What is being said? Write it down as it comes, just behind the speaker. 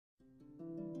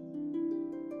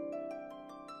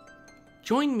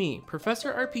Join me,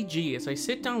 Professor RPG, as I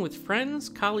sit down with friends,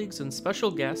 colleagues, and special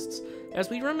guests as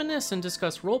we reminisce and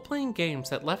discuss role playing games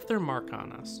that left their mark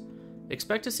on us.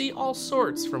 Expect to see all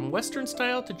sorts, from Western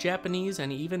style to Japanese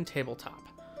and even tabletop.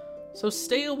 So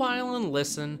stay a while and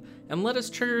listen, and let us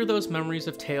trigger those memories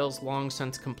of tales long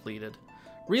since completed.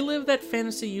 Relive that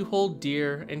fantasy you hold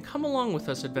dear, and come along with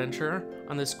us, adventurer,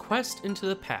 on this quest into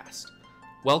the past.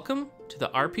 Welcome to the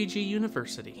RPG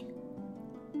University.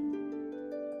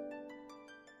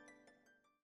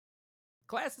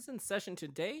 Class is in session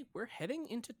today. We're heading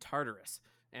into Tartarus.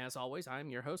 As always, I'm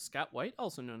your host, Scott White,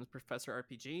 also known as Professor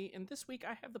RPG, and this week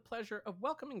I have the pleasure of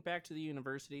welcoming back to the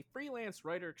university freelance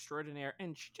writer extraordinaire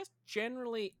and just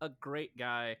generally a great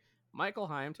guy, Michael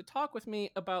Higham, to talk with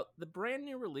me about the brand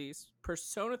new release,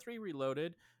 Persona 3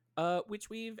 Reloaded, which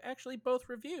we've actually both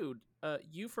reviewed.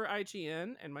 You for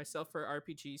IGN and myself for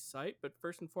RPG site, but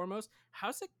first and foremost,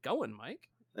 how's it going, Mike?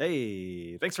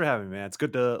 Hey, thanks for having me, man. It's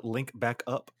good to link back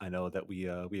up. I know that we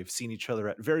have seen each other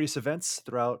at various events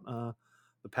throughout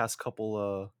the past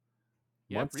couple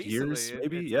Yeah, months, recently years, it,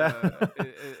 maybe. it's Yeah, uh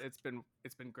it,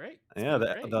 it's been great. It's yeah. been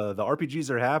The, great. the the RPGs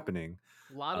are happening.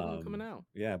 A lot of them coming out.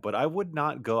 Yeah, but I would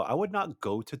not go. I would not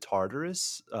go to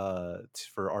Tartarus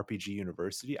for RPG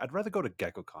University. I'd rather go to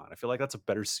GeckoCon. I feel like that's a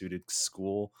better suited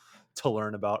school to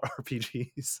learn about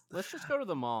RPGs. Let's just go to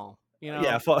the mall.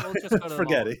 Yeah, We'll just go to the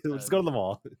forget mall it. We'll just instead. go to the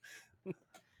mall.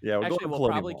 Yeah, we're going Actually, to we'll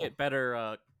Colonial probably Mall. get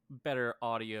better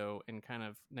audio and kind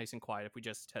of nice and quiet if we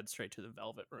just head straight to the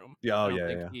Velvet Room. Yeah, I oh don't yeah,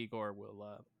 think yeah. Igor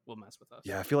will mess with us.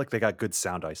 Yeah, I feel like they got good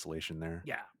sound isolation there.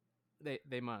 Yeah,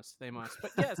 they must.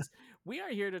 But yes, we are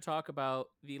here to talk about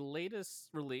the latest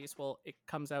release. Well, it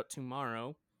comes out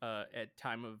tomorrow at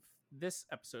time of this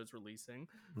episode's releasing.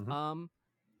 Hmm. Um,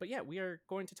 but yeah, we are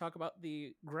going to talk about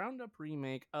the ground up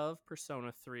remake of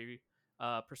Persona 3,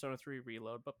 Persona 3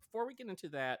 Reload. But before we get into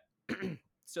that,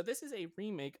 so this is a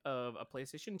remake of a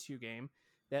PlayStation 2 game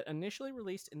that initially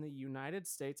released in the United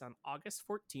States on August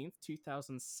 14th,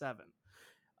 2007.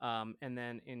 And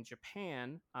then in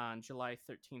Japan on July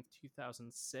 13th,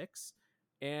 2006,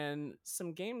 and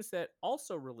some games that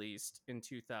also released in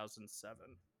 2007.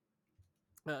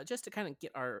 Just to kind of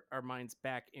get our minds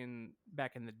back in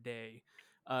the day,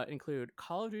 include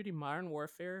Call of Duty Modern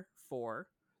Warfare 4,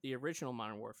 the original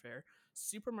Modern Warfare,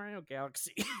 Super Mario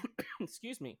Galaxy,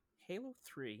 excuse me, Halo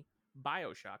 3,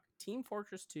 Bioshock, Team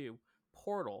Fortress 2,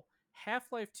 Portal,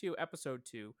 Half-Life 2 Episode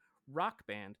 2, Rock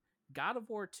Band, God of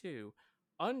War 2,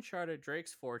 Uncharted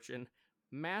Drake's Fortune,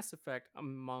 Mass Effect,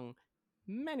 among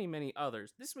many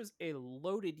others. This was a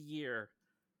loaded year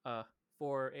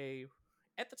for a,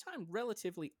 at the time,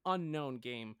 relatively unknown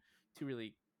game to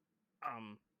really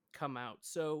come out.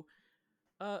 So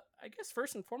I guess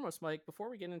first and foremost, Mike, before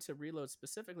we get into Reload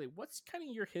specifically, what's kind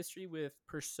of your history with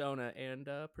Persona and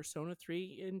Persona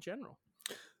 3 in general?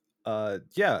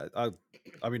 Yeah.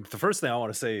 I mean, the first thing I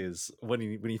want to say is when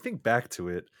you think back to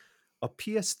it, a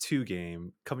PS2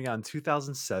 game coming out in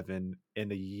 2007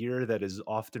 in a year that is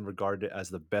often regarded as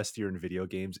the best year in video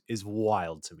games is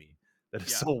wild to me. That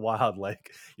is Yeah. so wild.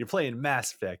 Like you're playing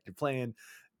Mass Effect, you're playing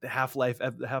the Half-Life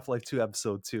 2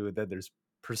 Episode 2, and then there's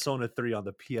Persona 3 on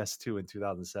the PS2 in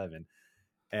 2007,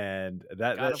 and God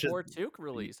that's of just War 2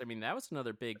 released. I mean, that was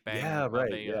another big yeah, banger of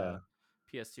right, a yeah.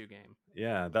 PS2 game.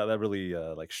 Yeah, that really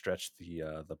like stretched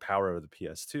the power of the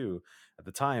PS2 at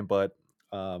the time. But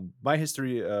my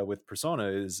history with Persona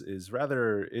is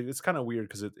rather it's kind of weird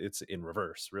because it's in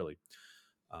reverse, really.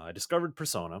 I discovered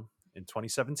Persona in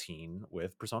 2017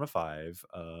 with Persona 5.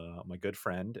 My good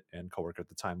friend and coworker at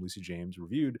the time, Lucy James,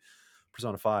 reviewed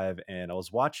Persona 5, and I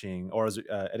was watching, or I was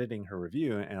editing her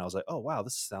review, and I was like, oh wow,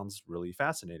 this sounds really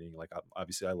fascinating. Like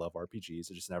obviously I love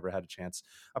RPGs. I just never had a chance.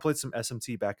 I played some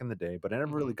SMT back in the day, but I never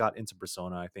Mm-hmm. really got into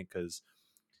Persona. I think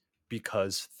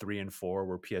because 3 and 4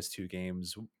 were PS2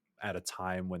 games at a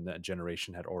time when the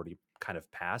generation had already kind of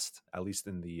passed, at least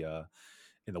in the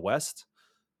West.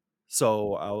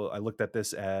 So I looked at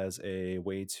this as a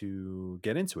way to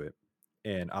get into it,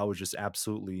 and I was just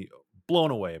absolutely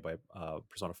blown away by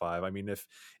Persona 5. I mean,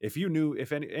 if you knew,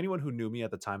 if anyone who knew me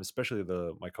at the time, especially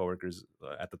my coworkers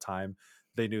at the time,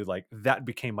 they knew like that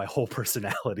became my whole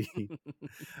personality.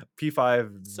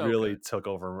 P5 So really good. took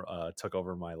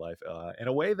over my life in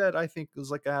a way that I think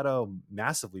was like had a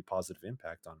massively positive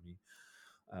impact on me.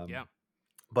 Um, Yeah.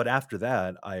 but after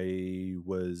that, I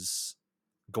was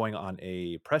going on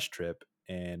a press trip,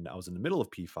 and I was in the middle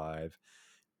of P5,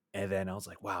 and then I was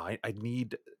like, wow, I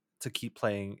need to keep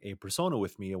playing a Persona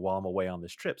with me while I'm away on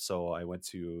this trip. So I went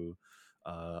to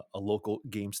a local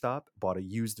GameStop, bought a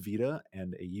used Vita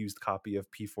and a used copy of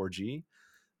P4G.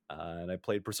 and I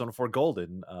played Persona 4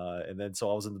 Golden, and then so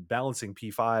I was in the balancing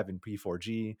P5 and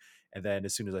P4G, and then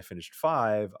as soon as I finished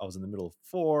 5, I was in the middle of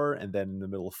 4, and then in the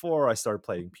middle of 4, I started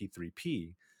playing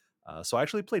P3P. So I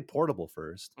actually played Portable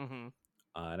first, Mhm.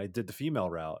 and I did the female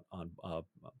route on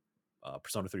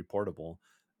Persona 3 Portable.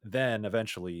 Then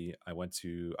eventually, I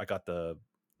got the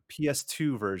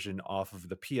PS2 version off of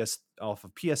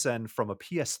PSN from a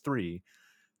PS3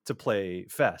 to play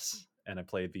Fess, and I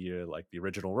played the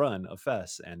original run of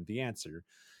Fess and the answer.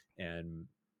 And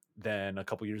then a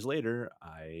couple years later,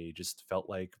 I just felt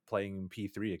like playing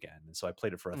P3 again, and so I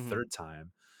played it for a Mhm. third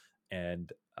time.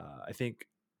 And I think,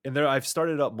 and there I've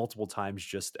started up multiple times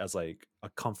just as like a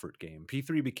comfort game.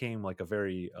 P3 became like a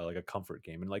very like a comfort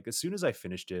game, and like as soon as I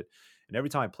finished it, and every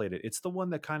time I played it, it's the one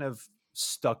that kind of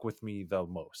stuck with me the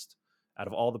most out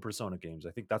of all the Persona games.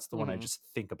 I think that's the one I Mhm. just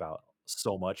think about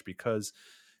so much because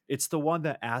it's the one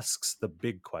that asks the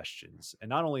big questions, and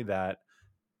not only that,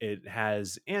 it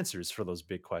has answers for those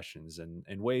big questions and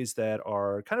in ways that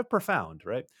are kind of profound,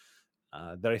 right?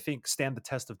 That I think stand the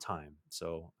test of time.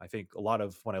 So I think a lot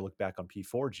of when I look back on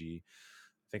P4G,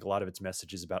 I think a lot of its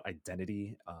messages about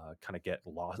identity kind of get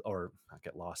lost, or not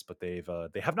get lost, but they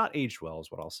have not aged well,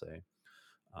 is what I'll say.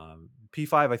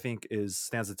 P5 I think is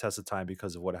stands the test of time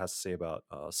because of what it has to say about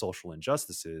social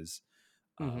injustices.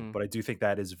 Mhm. But I do think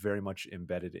that is very much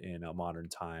embedded in a modern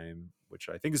time, which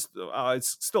I think is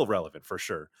it's still relevant for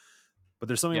sure. But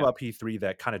there's something Yeah. about P3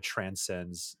 that kind of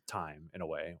transcends time in a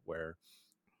way where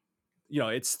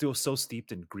it's still so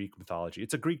steeped in Greek mythology.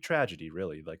 It's a Greek tragedy,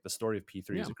 really. Like the story of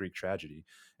P3 is Yeah. a Greek tragedy,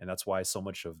 and that's why so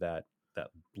much of that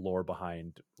lore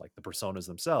behind like the personas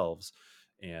themselves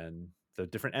and the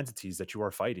different entities that you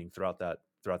are fighting throughout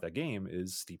that game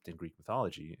is steeped in Greek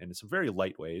mythology, and in some very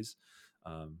light ways.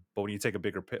 But when you take a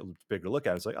bigger look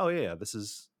at it, it's like, oh yeah, this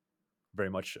is very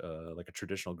much like a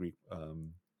traditional Greek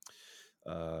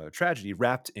tragedy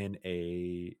wrapped in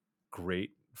a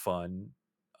great, fun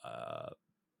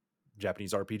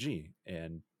Japanese RPG.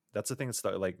 And that's the thing that's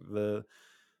like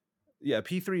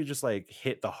P3 just like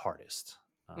hit the hardest.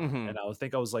 Mhm. And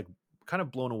I was like kind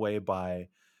of blown away by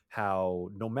how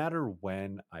no matter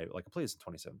when I played this in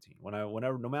 2017,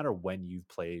 whenever no matter when you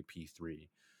play P3,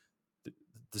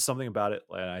 there's something about it,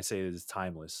 and I say it is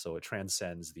timeless, so it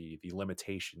transcends the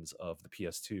limitations of the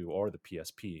PS2 or the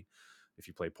PSP if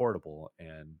you play portable.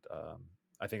 And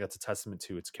I think that's a testament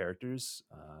to its characters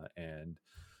and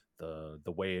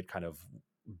the way it kind of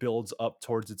builds up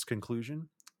towards its conclusion,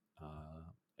 uh,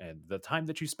 and the time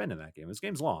that you spend in that game. This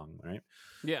game's long, right?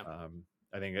 Yeah.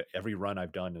 I think every run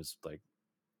I've done has like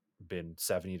been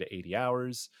 70 to 80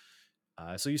 hours.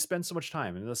 So you spend so much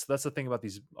time, and that's the thing about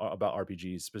these about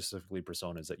RPGs, specifically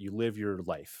Personas, that you live your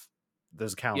life.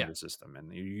 There's a Yeah. calendar system,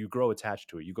 and you grow attached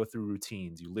to it. You go through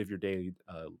routines. You live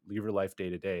your life day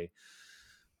to day,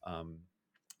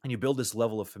 and you build this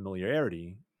level of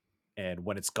familiarity. And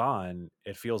when it's gone,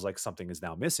 it feels like something is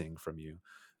now missing from you,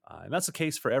 and that's the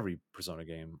case for every Persona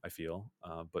game, I feel.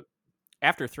 But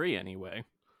After 3 anyway.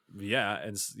 yeah,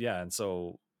 yeah, and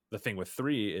so the thing with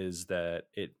 3 is that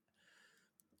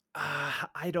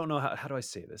I don't know how do I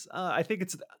say this. I think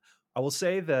I will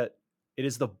say that it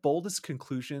is the boldest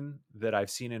conclusion that I've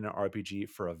seen in an RPG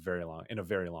for a very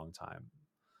long time.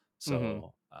 Mhm.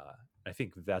 So I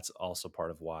think that's also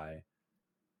part of why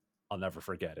I'll never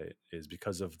forget it, is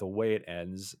because of the way it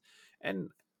ends.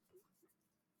 And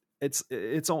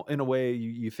in a way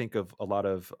you think of a lot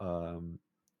of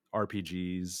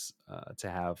RPGs to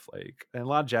have like, and a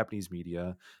lot of Japanese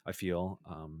media. I feel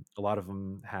a lot of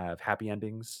them have happy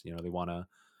endings. They want to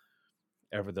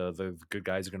ever the good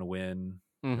guys are going to win.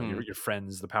 Mhm. Your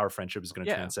friends, the power of friendship is going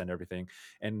to Yeah. transcend everything.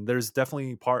 And there's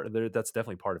definitely part there that's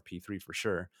definitely part of P3 for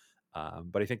sure.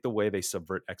 But I think the way they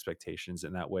subvert expectations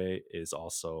in that way is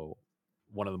also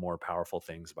one of the more powerful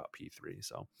things about P3.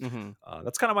 So Mhm.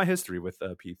 that's kind of my history with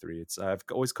P3. I've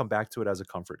always come back to it as a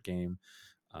comfort game.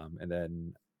 And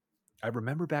then I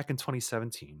remember back in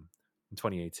 2017, in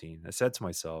 2018, I said to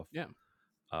myself, Yeah.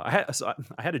 I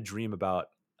had a dream about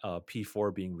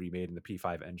P4 being remade in the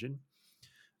P5 engine.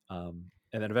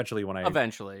 And then eventually when I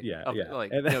Eventually. yeah, Of yeah.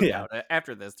 like, And then no yeah, doubt.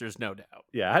 After this, there's no doubt.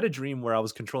 yeah, I had a dream where I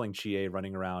was controlling Chie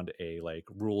running around a like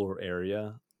rural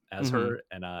area as Mhm. her,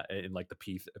 and in like the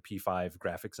P5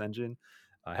 graphics engine.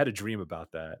 I had a dream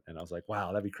about that, and I was like,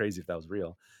 wow, that'd be crazy if that was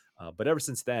real. But ever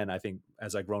since then, I think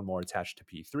as I've grown more attached to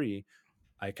P3,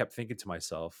 I kept thinking to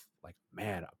myself, like,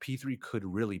 man, P3 could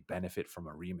really benefit from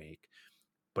a remake,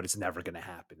 but it's never going to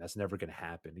happen. That's never going to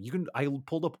happen. I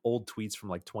pulled up old tweets from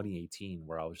like 2018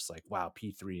 where I was just like, wow,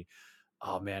 P3.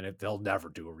 oh man, they'll never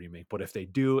do a remake, but if they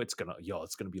do, it's gonna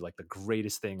be like the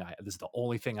greatest thing. This is the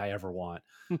only thing I ever want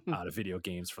out of video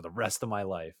games for the rest of my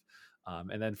life.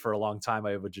 And then for a long time,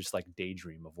 I would just like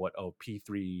daydream of what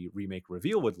P3 remake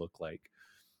reveal would look like.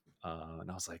 And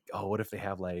I was like, oh, what if they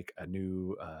have like a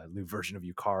new version of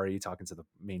Yukari talking to the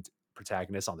main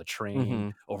protagonist on the train, Hmm.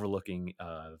 overlooking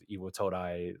the Iwo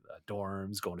Todai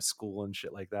dorms, going to school and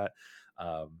shit like that.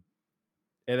 Um,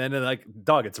 and then like,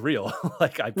 dog, it's real.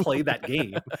 Like I played that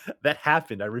game. That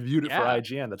happened. I reviewed it for Yeah,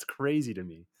 IGN. That's crazy to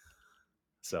me.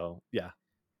 So yeah,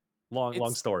 long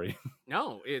it's story.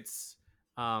 no, it's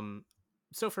um.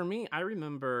 So for me, I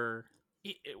remember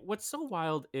what's so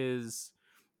wild is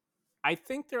I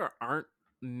think there aren't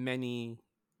many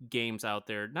games out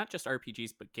there, not just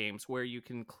RPGs, but games where you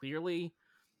can clearly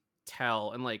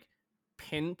tell and like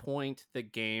pinpoint the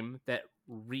game that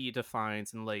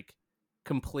redefines and like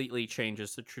completely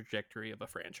changes the trajectory of a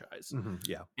franchise.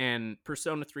 Yeah. And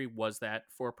Persona 3 was that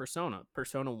for Persona.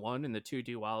 Persona 1 and the 2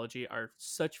 duology are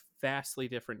such vastly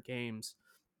different games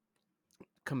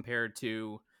compared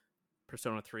to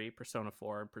Persona 3, Persona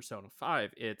 4, and Persona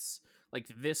 5. It's like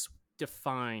this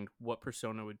defined what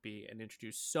Persona would be and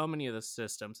introduced so many of the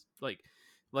systems, like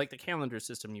the calendar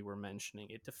system you were mentioning.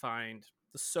 It defined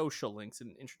the social links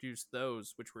and introduced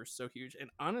those, which were so huge. And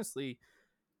honestly,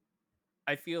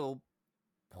 I feel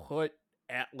put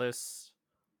Atlas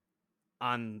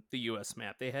on the US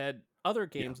map. They had other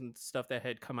Yeah. games and stuff that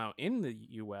had come out in the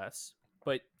US,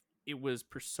 but it was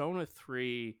Persona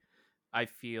 3 I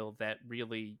feel that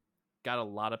really got a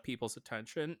lot of people's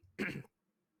attention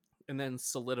and then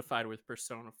solidified with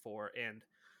Persona 4 and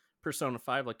Persona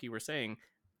 5 like you were saying.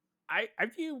 I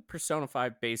view Persona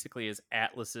 5 basically as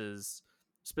Atlas's,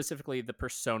 specifically the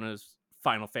Persona's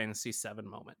Final Fantasy 7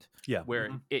 moment Yeah. where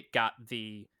it got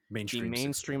the Mainstream success.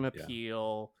 mainstream Yeah.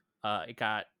 appeal. It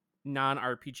got non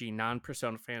RPG, non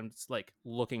Persona fans like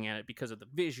looking at it because of the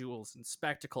visuals and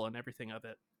spectacle and everything of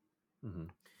it. hmm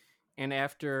And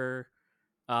after,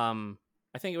 um,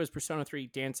 I think it was Persona 3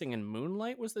 Dancing and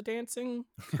Moonlight was the dancing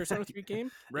Persona 3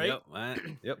 game, right?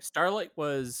 Yep. Yep. Starlight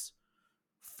was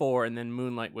 4 and then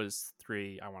Moonlight was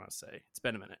 3, I want to say. It's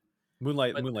been a minute.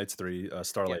 But Moonlight's 3, yeah,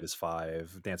 Starlight is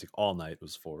 5, Dancing All Night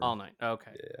was 4. All Night.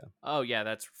 Okay. Yeah. Oh yeah,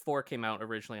 that's 4 came out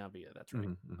originally on Vita. That's right.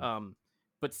 Mhm. Um,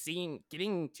 but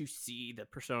getting to see the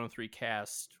Persona 3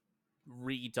 cast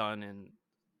redone in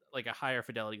like a higher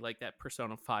fidelity, like that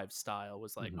Persona 5 style,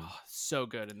 was like, Mhm. oh, so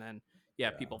good. And then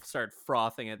yeah, Yeah. people started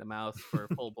frothing at the mouth for a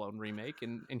full blown remake,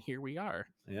 and here we are.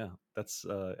 Yeah. That's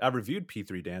I reviewed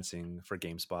P3 Dancing for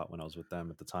GameSpot when I was with them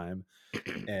at the time,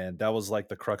 and that was like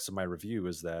the crux of my review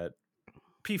is that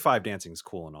P5 Dancing is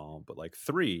cool and all, but like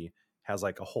 3 has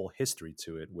like a whole history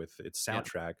to it with its Yeah.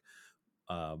 soundtrack.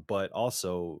 But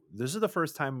also, this is the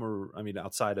first time where I mean,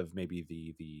 outside of maybe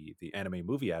the anime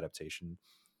movie adaptation,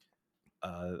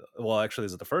 well, actually,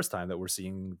 this is the first time that we're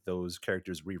seeing those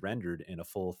characters re-rendered in a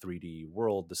full 3D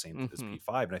world, the same as Hmm.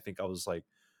 P5. And I think I was like,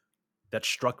 that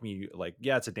struck me like,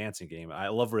 yeah, it's a dancing game. I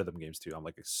love rhythm games too. I'm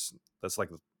like, that's like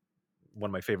one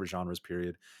of my favorite genres.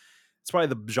 Period. It's probably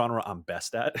the genre I'm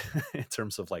best at in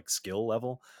terms of like skill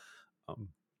level. Um,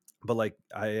 but like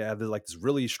I had like this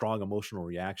really strong emotional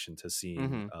reaction to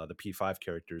seeing Hmm. the P5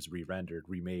 characters re-rendered,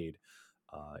 remade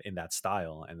in that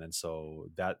style, and then so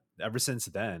that ever since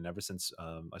then, ever since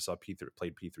I saw P3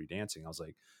 played P3 Dancing, I was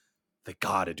like, they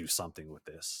got to do something with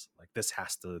this. Like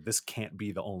this can't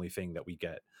be the only thing that we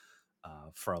get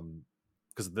from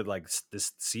because like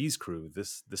this Seas crew,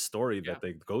 this story Yeah. that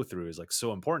they go through is like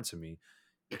so important to me.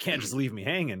 You can't just leave me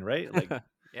hanging, right? Like,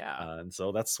 Yeah. and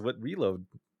so that's what Reload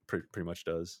pretty much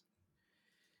does.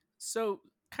 So,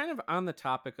 kind of on the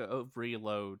topic of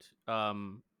Reload,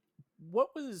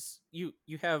 what was you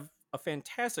have a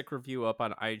fantastic review up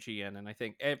on IGN, and I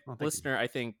think Oh, thank you. listener, I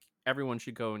think everyone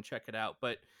should go and check it out.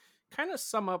 But kind of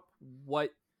sum up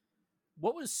what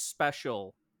was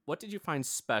special. What did you find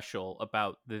special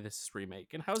about this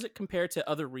remake, and how does it compare to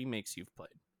other remakes you've played?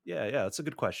 Yeah, that's a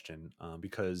good question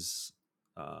because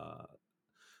uh,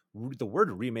 the word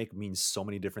remake means so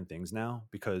many different things now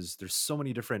because there's so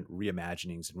many different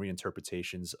reimaginings and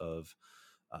reinterpretations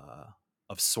uh,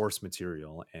 of source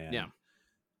material, Yeah.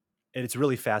 and it's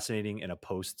really fascinating in a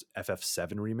post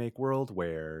FF7 remake world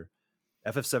where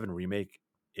FF7 remake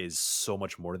is so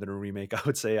much more than a remake. I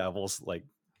would say I almost like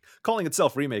calling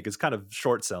itself remake is kind of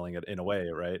short selling it in a way,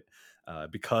 right?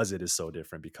 Because it is so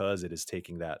different, because it is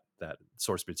taking that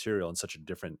source material in such a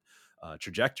different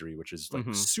trajectory, which is like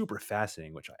Mm-hmm. super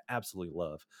fascinating, which I absolutely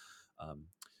love. Um,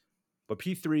 but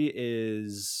P3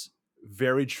 is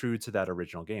very true to that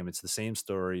original game. It's the same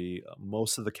story.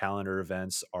 Most of the calendar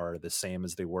events are the same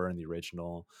as they were in the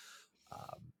original.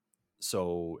 Um,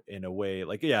 So in a way,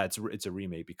 like, yeah, it's a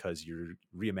remake because you're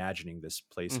reimagining this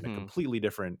place in a Mhm. completely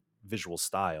different visual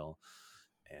style.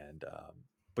 And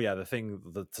but yeah,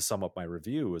 to sum up my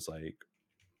review is like,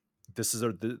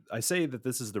 I say that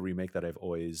this is the remake that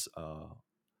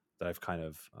I've kind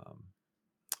of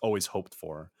always hoped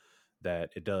for,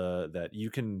 that you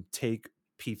can take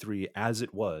P3 as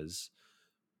it was,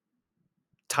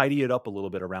 tidy it up a little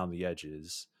bit around the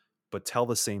edges, but tell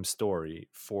the same story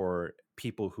for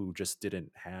people who just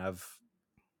didn't have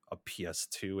a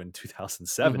PS2 in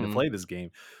 2007 to Mhm. play this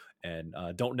game, and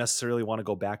don't necessarily want to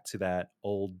go back to that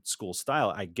old school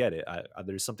style. I get it.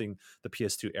 There's something the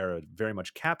PS2 era very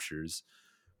much captures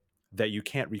that you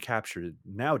can't recapture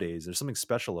nowadays. There's something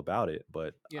special about it,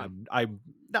 but Yeah. I'm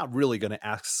not really going to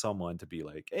ask someone to be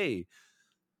like, "Hey,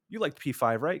 you liked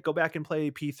P5, right? Go back and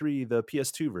play P3, the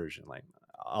PS2 version." Like,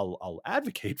 I'll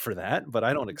advocate for that, but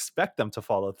I don't expect them to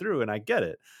follow through, and I get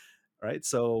it, right?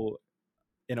 So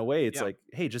in a way, it's Yeah. like,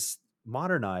 hey, just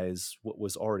modernize what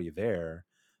was already there,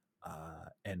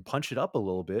 and punch it up a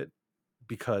little bit,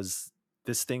 because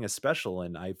this thing is special,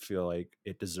 and I feel like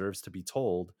it deserves to be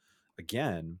told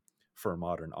again for a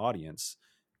modern audience.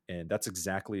 And that's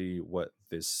exactly what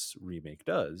this remake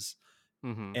does.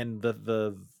 Mhm. And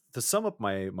the to sum up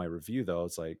my review, though,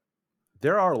 it's like,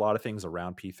 there are a lot of things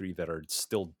around P3 that are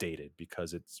still dated,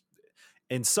 because it's,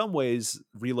 in some ways,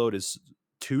 Reload is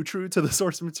too true to the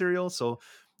source material. So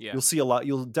Yeah.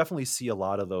 you'll definitely see a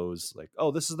lot of those, like,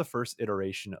 oh, this is the first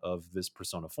iteration of this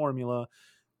Persona formula.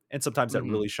 And sometimes that Mhm.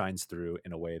 really shines through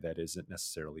in a way that isn't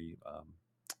necessarily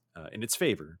in its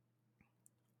favor.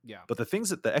 Yeah. But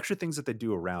the extra things that they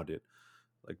do around it,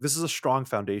 like, this is a strong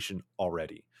foundation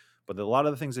already, but a lot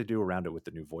of the things they do around it, with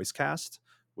the new voice cast,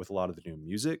 with a lot of the new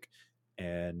music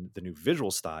and the new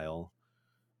visual style,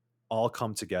 all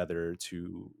come together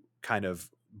to kind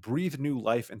of breathe new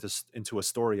life into a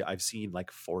story I've seen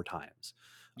like 4 times.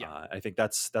 Yeah. I think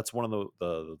that's one of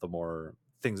the more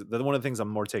things. One of the things I'm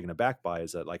more taken aback by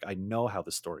is that, like, I know how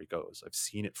the story goes. I've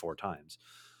seen it 4 times.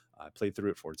 I played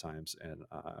through it 4 times, and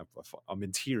I'm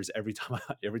in tears every time.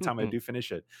 Every time I Mhm. do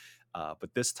finish it.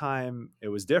 But this time it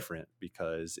was different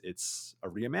because it's a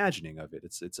reimagining of it.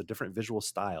 It's a different visual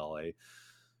style.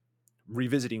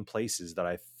 Revisiting places that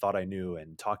I thought I knew,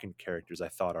 and talking to characters I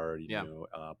thought I already Yeah. knew,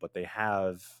 but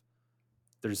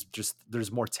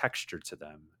there's more texture to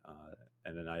them,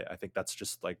 and then I think that's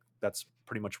just like, that's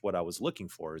pretty much what I was looking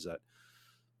for. Is that,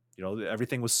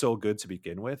 everything was so good to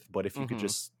begin with, but if you could Mhm.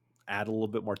 just add a little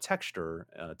bit more texture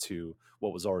to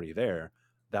what was already there,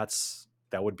 that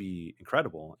would be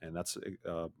incredible, and that's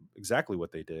exactly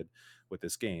what they did with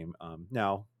this game.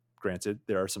 Now, granted,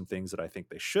 there are some things that I think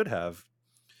they should have.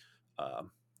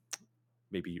 Um,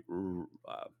 maybe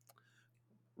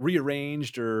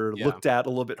rearranged or Yeah. looked at a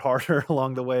little bit harder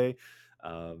along the way.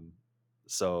 Um,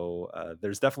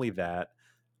 there's definitely that.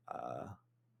 Uh,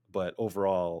 but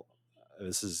overall,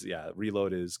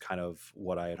 Reload is kind of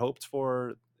what I had hoped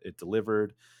for. It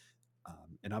delivered,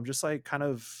 and I'm just like,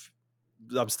 I'm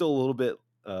still a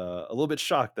little bit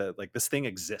shocked that, like, this thing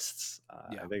exists.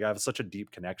 I Yeah. think I have such a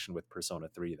deep connection with Persona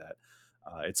 3 that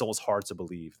it's almost hard to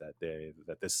believe that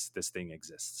this thing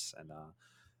exists. And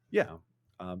yeah.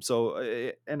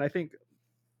 And I think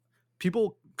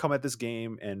people come at this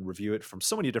game and review it from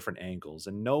so many different angles,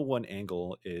 and no one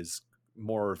angle is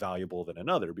more valuable than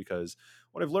another, because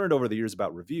what I've learned over the years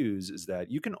about reviews is that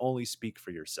you can only speak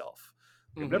for yourself.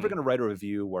 I'm never Mhm. going to write a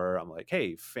review where I'm like,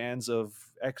 hey, fans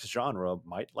of X genre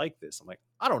might like this. I'm like,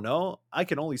 I don't know. I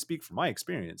can only speak from my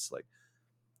experience. Like,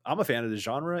 I'm a fan of the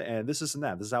genre, and this and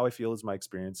that. This is how I feel is my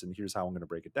experience, and here's how I'm going to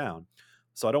break it down.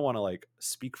 So I don't want to, like,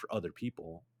 speak for other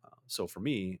people. So for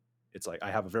me, it's like,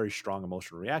 I have a very strong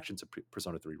emotional reaction to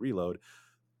Persona 3 Reload.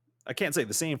 I can't say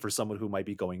the same for someone who might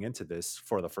be going into this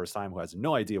for the first time, who has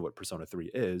no idea what Persona 3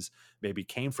 is, maybe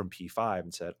came from P5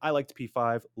 and said, I liked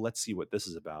P5, let's see what this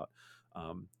is about.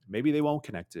 Maybe they won't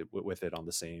connect it with it on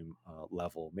the same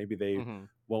level. Maybe they Mhm.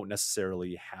 won't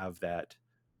necessarily have that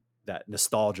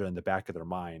nostalgia in the back of their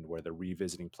mind, where they're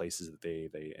revisiting places that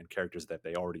they and characters that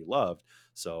they already loved.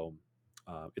 So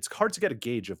it's hard to get a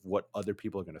gauge of what other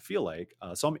people are going to feel like.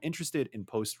 So I'm interested in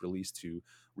post release to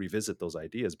revisit those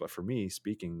ideas. But for me,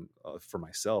 speaking for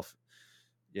myself,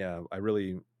 yeah, I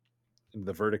really,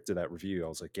 the verdict of that review, I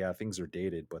was like, yeah, things are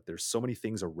dated, but there's so many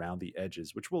things around the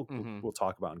edges, which Mhm. we'll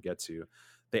talk about and get to.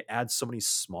 They add so many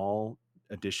small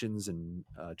additions and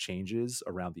changes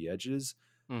around the edges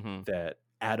Mhm. that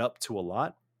add up to a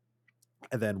lot.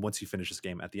 And then once you finish this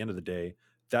game, at the end of the day,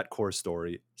 that core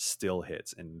story still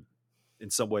hits, and in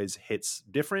some ways hits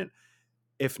different,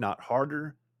 if not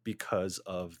harder, because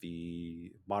of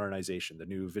the modernization, the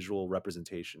new visual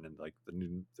representation, and like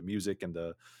the music and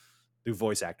the new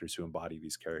voice actors who embody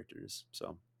these characters.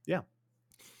 So yeah.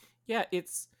 Yeah,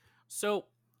 it's so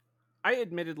I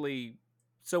admittedly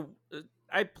so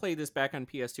I played this back on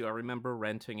PS2. I remember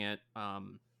renting it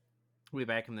way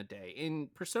back in the day.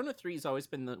 And Persona 3 has always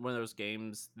been one of those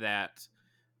games that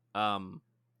um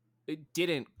it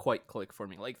didn't quite click for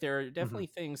me. Like there are Hmm. definitely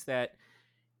things that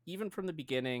even from the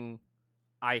beginning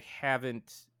I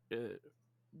haven't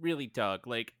really dug.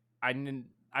 Like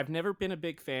I've never been a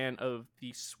big fan of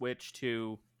the switch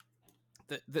to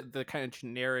the kind of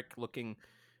generic looking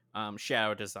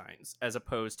shadow designs as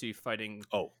opposed to fighting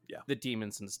Oh yeah. the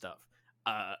demons and stuff.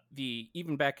 The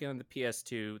even back in the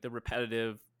PS2, the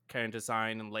repetitive kind of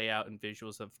design and layout and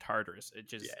visuals of Tartarus, it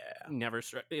just Yeah. never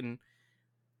struck. And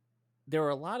there were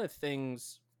a lot of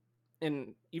things,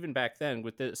 and even back then,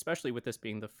 with especially with this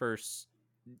being the first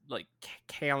like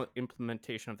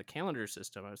implementation of the calendar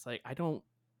system, I was like, I don't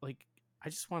like. I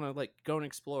just want to like go and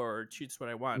explore or choose what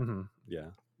I want, Hmm.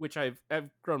 Yeah. which I've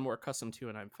grown more accustomed to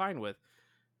and I'm fine with.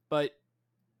 But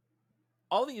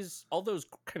all those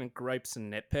kind of gripes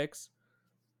and nitpicks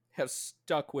have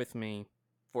stuck with me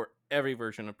for every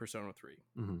version of Persona 3.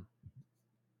 Hmm.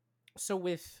 So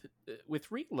with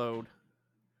Reload,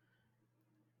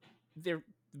 they're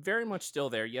very much still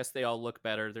there. Yes, they all look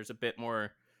better. There's a bit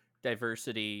more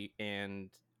diversity and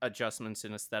adjustments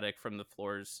in aesthetic from the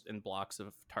floors and blocks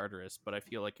of Tartarus, but I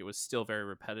feel like it was still very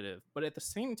repetitive. But at the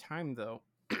same time though,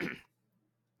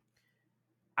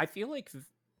 I feel like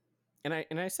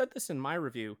and I said this in my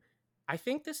review, I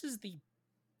think this is the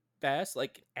best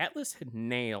like Atlas had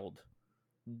nailed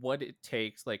what it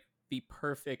takes, like the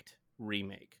perfect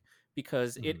remake,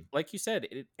 because it, Hmm. like you said,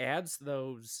 it adds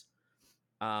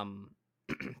um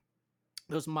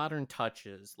those modern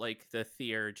touches like the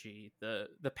theurgy,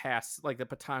 the pass, like the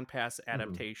baton pass Hmm.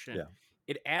 adaptation. Yeah.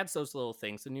 It adds those little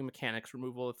things, the new mechanics,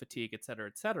 removal of fatigue, etc.,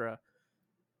 etc.,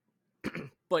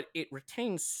 but it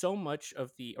retains so much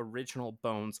of the original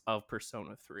bones of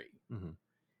Persona 3. Hmm.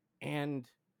 And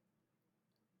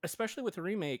especially with the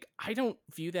remake, I don't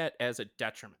view that as a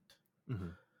detriment. Hmm.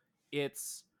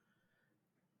 It's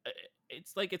uh,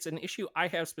 it's like it's an issue I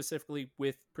have specifically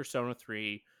with Persona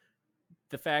 3,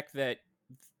 the fact that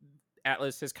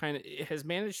Atlas has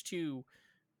managed to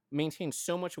maintain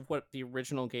so much of what the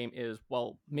original game is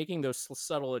while making those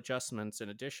subtle adjustments and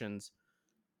additions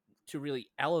to really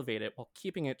elevate it while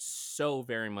keeping it so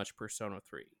very much Persona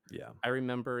 3. Yeah. I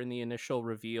remember in the initial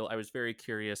reveal I was very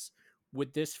curious,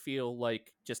 would this feel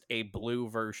like just a blue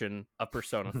version of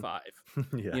Persona 5?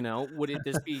 Yeah. You know, would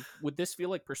this feel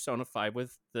like Persona 5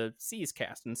 with the C's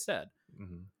cast instead?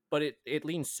 Hmm. But it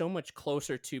leans so much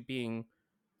closer to being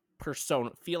Persona,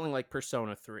 feeling like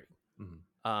Persona 3.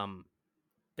 Hmm. Um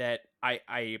that I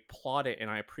applaud it and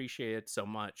I appreciate it so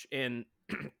much. And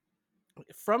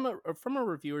from a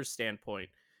reviewer's standpoint,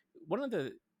 one of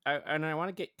the and I want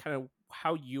to get kind of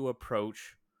how you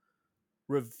approach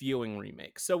reviewing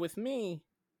remakes. So with me,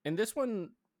 and this one,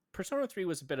 Persona 3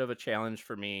 was a bit of a challenge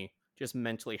for me, just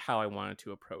mentally how I wanted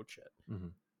to approach it. Hmm.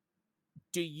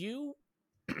 Do you,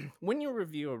 when you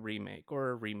review a remake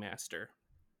or a remaster,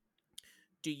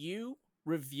 do you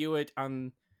review it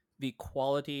on the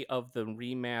quality of the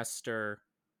remaster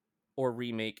or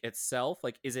remake itself?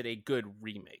 Like, is it a good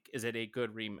remake? Is it a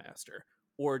good remaster?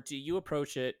 Or do you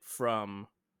approach it from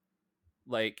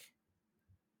like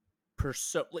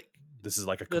like This is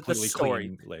like a the completely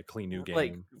story, clean new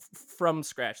like game. from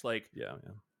scratch? Like, Yeah.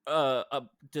 Yeah.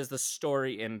 does the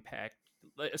story impact?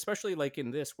 Especially like in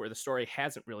this, where the story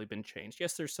hasn't really been changed.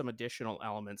 Yes, there's some additional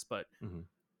elements, but Hmm.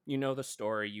 you know the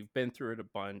story. You've been through it a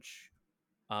bunch.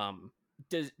 Um,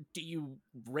 do you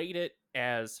rate it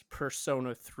as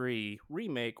Persona 3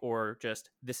 remake or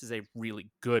just this is a really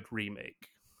good remake?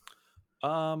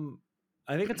 Um,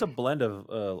 I think it's a blend of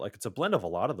it's a blend of a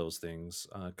lot of those things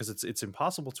because it's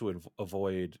impossible to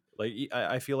avoid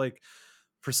I feel like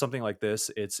for something like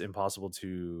this it's impossible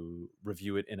to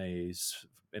review it in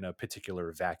in a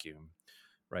particular vacuum,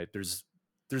 right? There's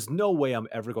no way I'm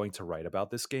ever going to write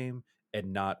about this game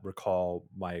and not recall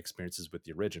my experiences with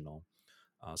the original.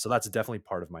 So that's definitely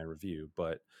part of my review.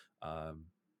 But um,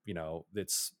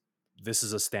 it's this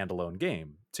is a standalone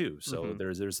game too. So Hmm.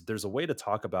 there's a way to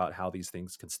talk about how these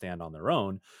things can stand on their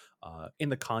own in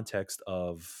the context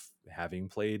of having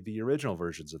played the original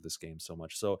versions of this game so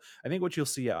much. So I think what you'll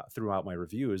see throughout my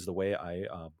review is the way I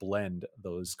blend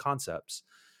those concepts.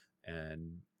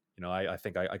 And I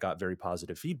think I got very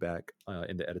positive feedback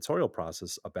in the editorial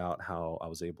process about how I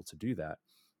was able to do that.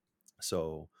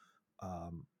 So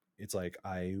um, it's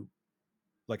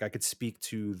like I could speak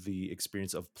to the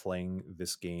experience of playing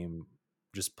this game,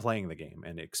 just playing the game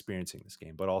and experiencing this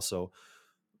game, but also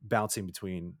bouncing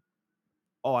between,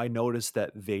 oh, I noticed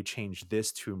that they changed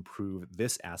this to improve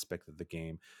this aspect of the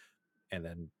game, and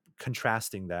then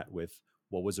contrasting that with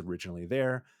what was originally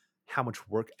there, how much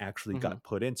work actually Hmm. got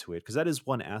put into it. Because that is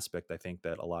one aspect I think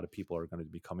that a lot of people are going to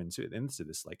be coming into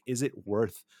this. Like, is it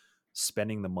worth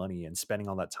spending the money and spending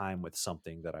all that time with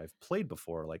something that I've played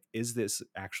before? Like, is this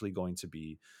actually going to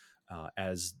be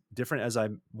as different as I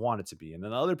want it to be? And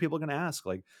then other people are going to ask,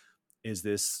 like, is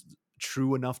this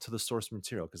true enough to the source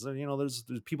material? Because there's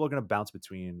people are going to bounce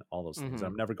between all those things. Hmm.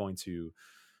 I'm never going to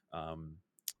um,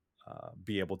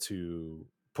 be able to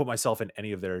put myself in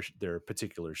any of their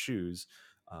particular shoes.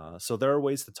 So there are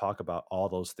ways to talk about all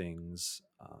those things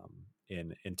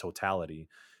in totality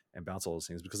and bounce all those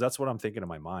things, because that's what I'm thinking in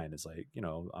my mind is like,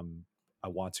 I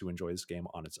want to enjoy this game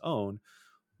on its own,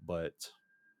 but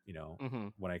you know Hmm.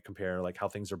 when I compare like how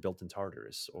things are built in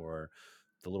Tartarus, or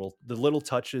the little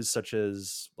touches such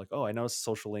as like, oh, I know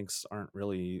social links aren't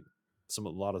really, a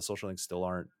lot of social links still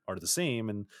are the same,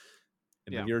 and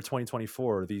in the Yeah. year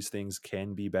 2024 these things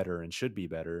can be better and should be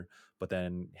better, but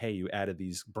then hey, you added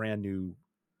these brand new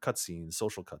cutscenes,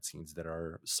 social cutscenes that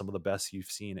are some of the best you've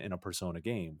seen in a Persona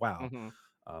game. Wow. Hmm.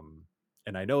 um,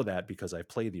 and I know that because I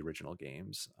played the original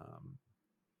games.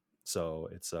 So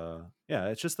it's yeah,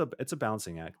 it's a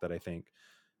balancing act that I think,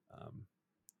 um,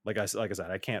 like I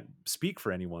said, I can't speak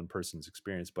for any one person's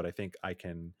experience, but I think I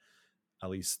can at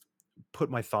least put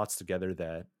my thoughts together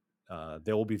that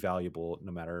they will be valuable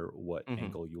no matter what Hmm.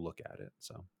 angle you look at it.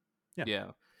 So, yeah,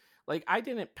 Yeah. Like, I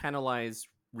didn't penalize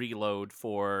Reload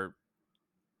for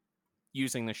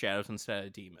using the shadows instead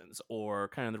of demons, or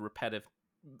kind of the repetitive,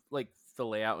 like the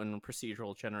layout and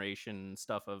procedural generation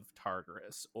stuff of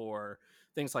Tartarus, or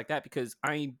things like that, because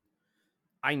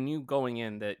I knew going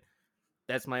in that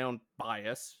that's my own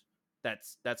bias.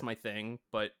 That's my thing,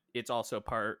 but it's also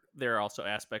part. There are also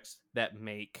aspects that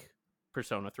make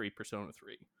Persona 3,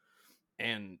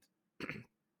 and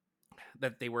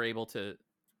that they were able to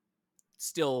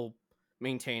still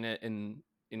maintain it and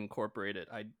incorporate it.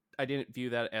 I didn't view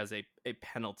that as a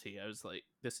penalty. I was like,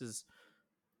 this is,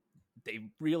 they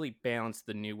really balanced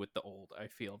the new with the old, I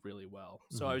feel, really well.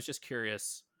 So I hmm was just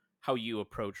curious how you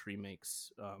approach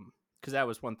remakes, because that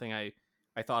was one thing I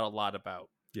thought a lot about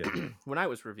yeah, when I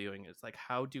was reviewing. It's like,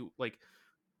 how do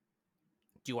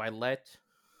I let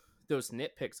those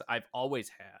nitpicks I've always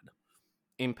had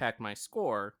impact my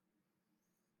score,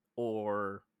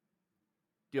 or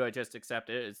do I just accept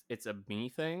it as it's a me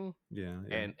thing yeah,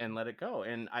 yeah, and let it go?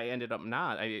 And I ended up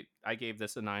not. I gave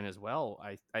this a 9 as well.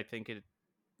 I think it,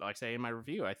 like I say in my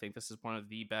review, I think this is one of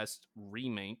the best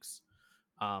remakes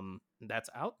that's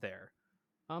out there.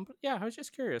 But yeah, I was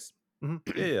just curious.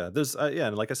 yeah, yeah. There's yeah,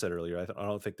 and like I said earlier, I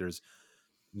don't think there's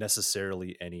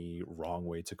necessarily any wrong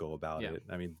way to go about Yeah, it.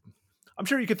 I mean, I'm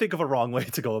sure you could think of a wrong way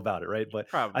to go about it, right? But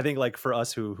I probably. think like for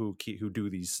us who do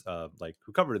these like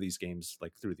who cover these games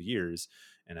like through the years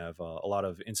and have a lot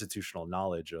of institutional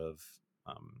knowledge of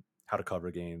how to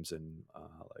cover games and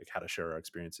like how to share our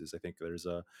experiences, I think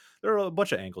there are a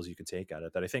bunch of angles you can take at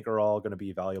it that I think are all going to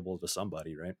be valuable to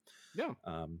somebody, right? Yeah.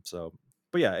 So,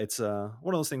 but yeah, it's one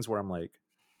of those things where I'm like,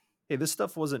 hey, this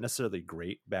stuff wasn't necessarily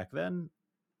great back then,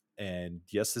 and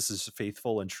yes, this is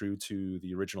faithful and true to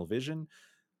the original vision,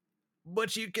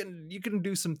 but you can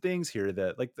do some things here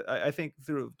that like I think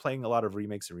through playing a lot of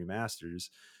remakes and remasters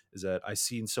is that I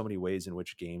see in so many ways in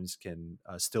which games can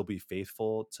still be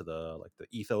faithful to the like the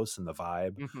ethos and the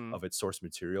vibe Mm-hmm. of its source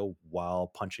material while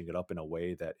punching it up in a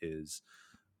way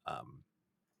um,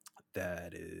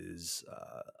 that is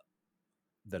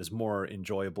more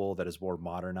enjoyable, that is more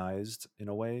modernized in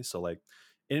a way. So like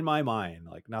in my mind,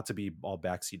 like not to be all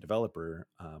backseat developer,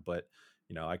 but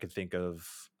I could think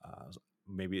of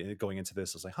maybe going into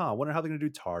this, I was like, I wonder how they're going to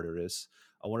do Tartarus.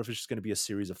 I wonder if it's just going to be a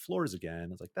series of floors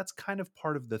again. It's like that's kind of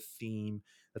part of the theme.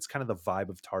 That's kind of the vibe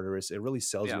of Tartarus. It really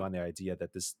sells you Yeah. on the idea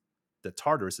that the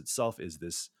Tartarus itself is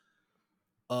this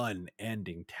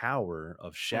unending tower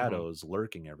of Mm-hmm. shadows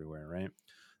lurking everywhere, right?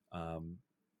 Um,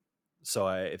 so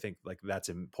I think like that's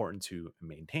important to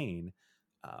maintain.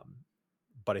 Um,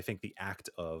 but I think the act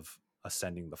of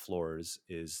ascending the floors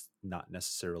is not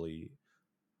necessarily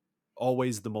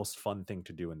always the most fun thing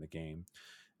to do in the game.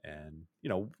 And,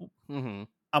 Mm-hmm.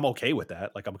 I'm okay with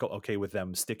that. Like, I'm okay with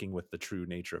them sticking with the true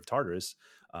nature of Tartarus.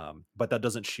 But that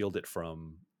doesn't shield it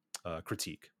from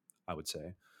critique, I would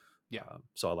say. Yeah.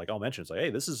 So like I'll mention, it's like, hey,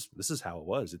 this is how it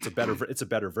was. It's a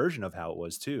better version of how it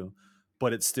was too,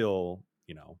 but it's still,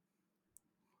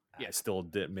 I Yeah. still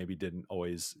didn't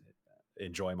always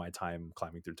enjoy my time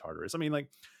climbing through Tartarus. I mean, like,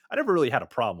 I never really had a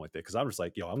problem with it because I'm just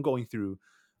like, yo,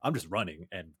 I'm just running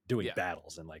and doing Yeah.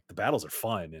 battles, and like the battles are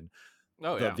fun, and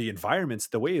Oh yeah. the environments,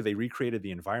 the way they recreated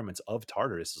the environments of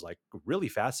Tartarus is like really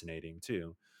fascinating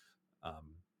too.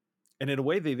 Um, and in a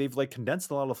way, they've like condensed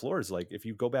a lot of floors. Like if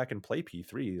you go back and play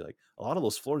P3, like a lot of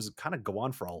those floors kind of go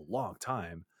on for a long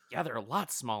time. Yeah, they're a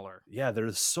lot smaller. Yeah,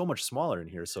 they're so much smaller in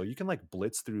here, so you can like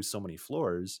blitz through so many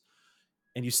floors,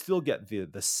 and you still get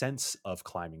the sense of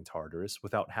climbing Tartarus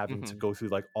without having to Hmm. go through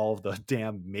like all of the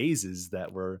damn mazes that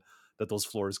those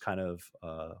floors kind of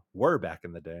were back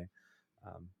in the day.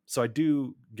 So I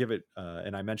do give it,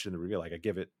 and I mentioned in the review, like I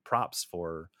give it props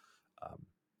for um,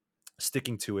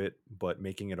 sticking to it, but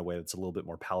making it a way that's a little bit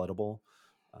more palatable.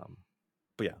 Um,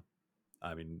 but yeah,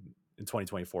 I mean, in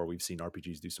 2024, we've seen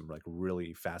RPGs do some like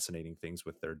really fascinating things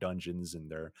with their dungeons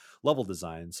and their level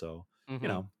design. So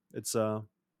Hmm. it's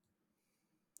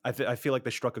I feel like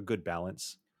they struck a good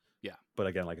balance. Yeah, But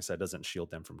again, like I said, it doesn't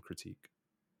shield them from critique.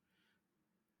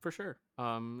 for sure.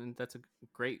 And that's a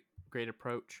great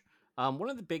approach. One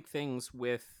of the big things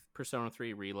with Persona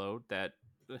 3 Reload that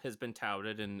has been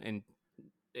touted and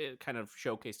it kind of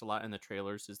showcased a lot in the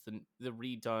trailers is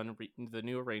the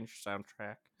new arranged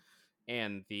soundtrack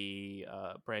and the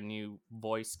brand new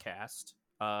voice cast.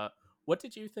 What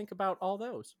did you think about all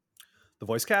those? The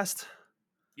voice cast,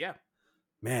 Yeah.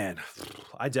 man,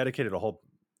 I dedicated a whole,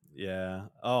 yeah.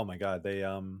 Oh my god, they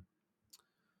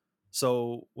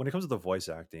So when it comes to the voice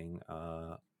acting,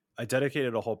 I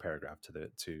dedicated a whole paragraph to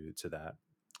that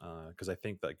because I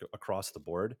think that across the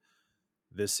board,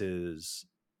 this is.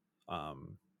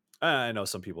 Um, I know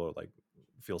some people like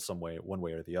feel some way, one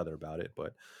way or the other about it,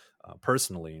 but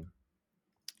personally,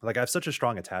 like I have such a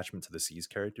strong attachment to the C's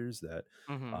characters that.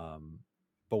 Hmm. Um,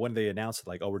 but when they announced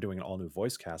like, oh, we're doing an all new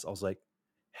voice cast, I was like,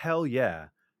 hell yeah.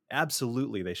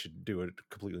 Absolutely, they should do a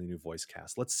completely new voice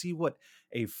cast. Let's see what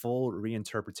a full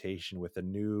reinterpretation with a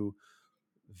new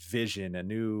vision, a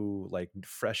new like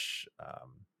fresh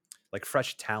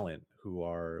talent who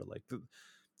are like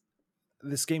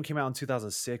this game came out in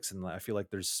 2006, and I feel like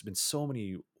there's been so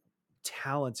many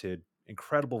talented,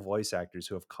 incredible voice actors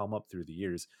who have come up through the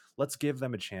years. Let's give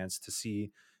them a chance to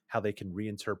see how they can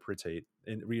reinterpret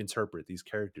these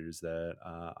characters that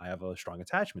I have a strong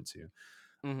attachment to.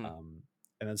 Hmm. Um,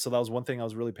 and then so that was one thing I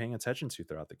was really paying attention to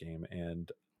throughout the game.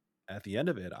 And at the end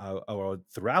of it, or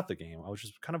throughout the game, I was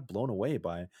just kind of blown away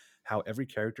by how every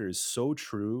character is so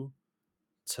true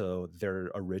to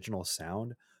their original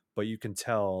sound, but you can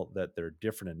tell that they're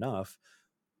different enough.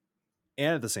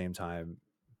 And at the same time,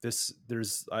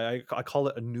 I call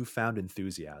it a newfound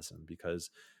enthusiasm because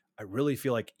I really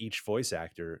feel like each voice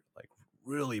actor like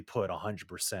really put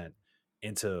 100%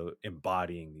 into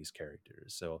embodying these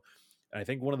characters. So, and I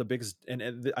think one of the biggest,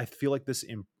 I feel like this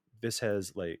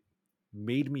has like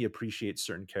made me appreciate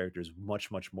certain characters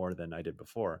much more than I did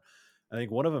before. I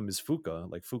think one of them is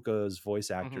Fuka. Like Fuka's voice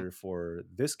Hmm. actor for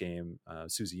this game,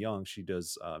 Susie Young.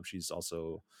 She's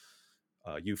also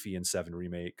Yuffie in Seven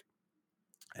Remake,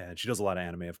 and she does a lot of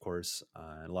anime, of course,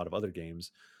 and a lot of other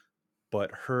games.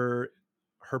 But her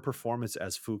performance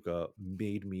as Fuka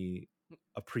made me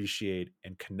appreciate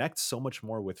and connect so much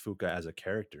more with Fuka as a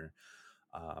character.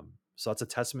 So that's a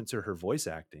testament to her voice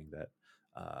acting. That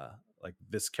like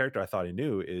this character I thought I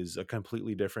knew is a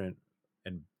completely different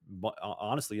and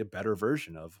honestly a better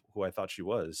version of who I thought she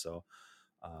was. So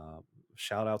uh,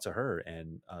 shout out to her,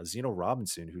 and Zeno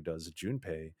Robinson, who does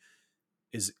Junpei,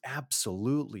 is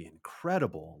absolutely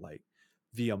incredible. Like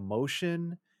the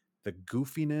emotion, the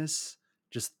goofiness,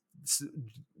 just s-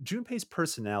 Junpei's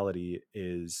personality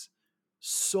is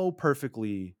so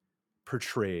perfectly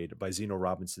portrayed by Zeno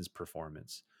Robinson's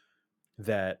performance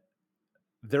that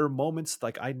there are moments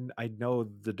like I know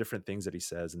the different things that he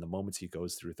says and the moments he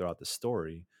goes through throughout the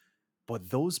story, but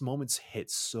those moments hit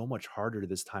so much harder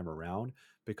this time around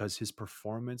because his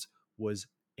performance was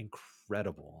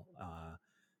incredible.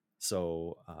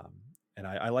 And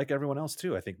I like everyone else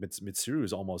too. I think Mitsuru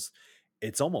is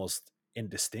it's almost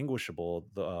indistinguishable.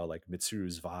 The like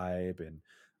Mitsuru's vibe, and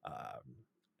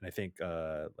I think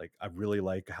like I really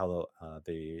like how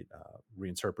they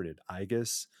reinterpreted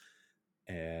Igus,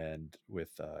 and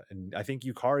I think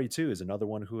Yukari too is another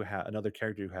one another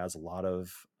character who has a lot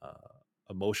of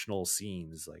emotional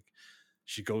scenes. Like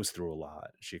she goes through a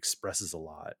lot, she expresses a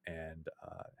lot, and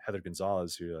Heather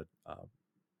Gonzalez, who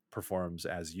performs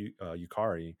as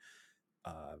Yukari,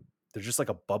 uh, there's just like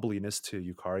a bubbliness to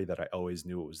Yukari that I always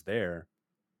knew it was there.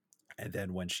 And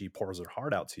then when she pours her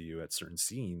heart out to you at certain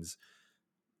scenes,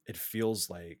 it feels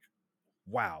like,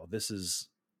 wow, this is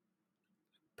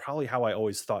probably how I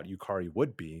always thought Yukari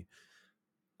would be.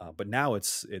 But now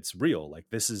it's real. Like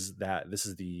this is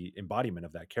the embodiment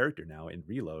of that character now in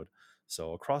Reload.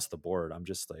 So across the board, I'm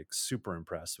just like super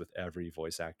impressed with every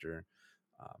voice actor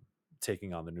um,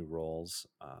 taking on the new roles.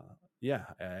 Yeah,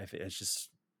 it's just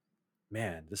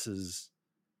man, this is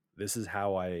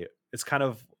how I. It's kind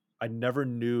of I never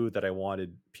knew that I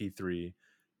wanted P3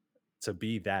 to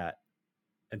be that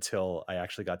until I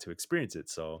actually got to experience it.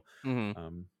 So, Mhm.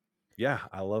 um, yeah,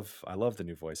 I love the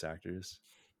new voice actors.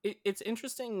 It's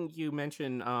interesting you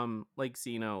mention like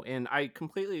Xeno, and I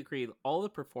completely agree. All the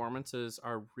performances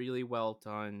are really well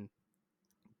done.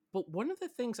 But one of the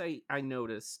things I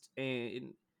noticed,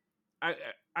 and I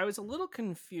I was a little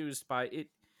confused by it.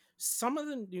 Some of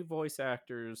the new voice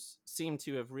actors seem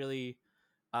to have really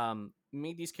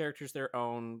made these characters their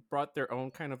own, brought their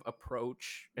own kind of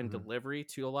approach and Hmm. delivery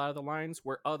to a lot of the lines,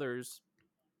 where others,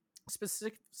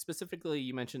 specifically,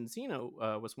 you mentioned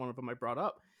Xeno was one of them I brought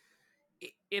up.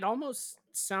 It almost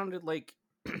sounded like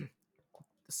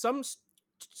some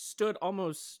stood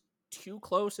almost too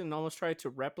close and almost tried to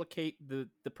replicate the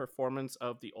performance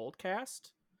of the old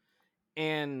cast.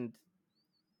 And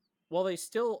while they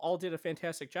still all did a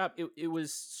fantastic job, it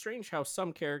was strange how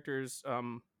some characters,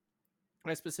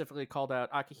 I specifically called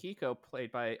out Akihiko,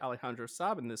 played by Alejandro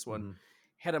Saab in this one, Hmm.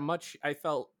 had a much, I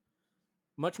felt,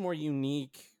 much more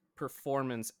unique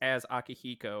performance as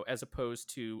Akihiko as opposed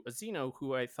to Azino,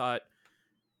 who I thought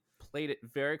played it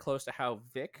very close to how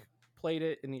Vic played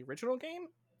it in the original game.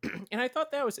 And I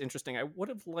thought that was interesting. I would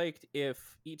have liked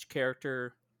if each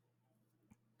character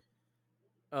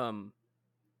um,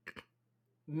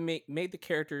 made the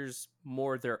characters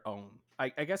more their own.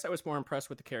 I guess I was more impressed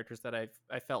with the characters that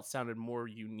I felt sounded more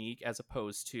unique as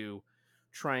opposed to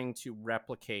trying to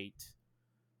replicate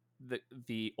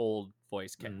the old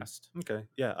voice Hmm. cast. Okay,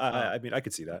 yeah, Um, I mean, I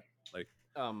could see that. Like,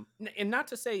 and not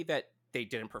to say that they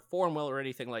didn't perform well or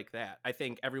anything like that. I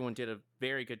think everyone did a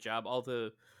very good job. All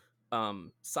the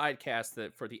side cast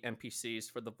that for the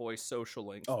NPCs for the voice social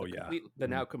links, oh yeah, the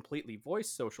hmm now completely voice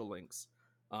social links.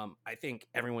 I think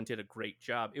everyone did a great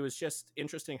job. It was just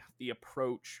interesting the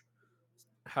approach,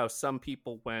 how some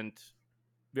people went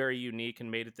very unique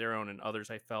and made it their own, and others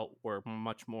I felt were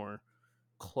much more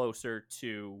closer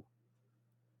to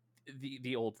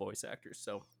the old voice actors.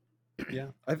 So yeah.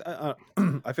 I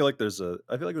feel like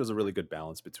I feel like there's a really good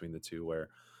balance between the two where,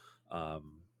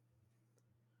 um,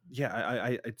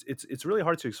 yeah, it's really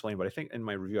hard to explain, but I think in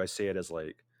my review I say it as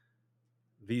like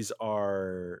these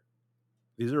are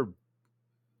these are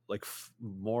like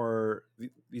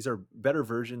these are better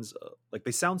versions like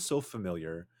they sound so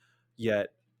familiar yet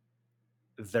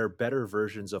they're better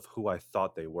versions of who I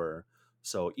thought they were.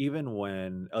 So even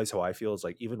when at least how I feel is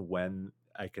like even when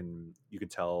you can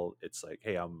tell it's like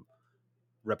hey I'm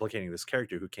replicating this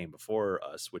character who came before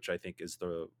us, which I think is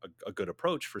a good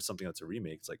approach for something that's a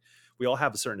remake. It's like we all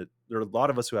have a certain there are a lot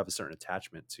of us who have a certain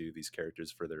attachment to these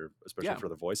characters for their especially yeah, for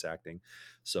the voice acting.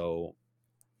 So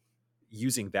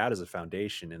using that as a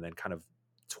foundation and then kind of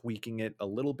tweaking it a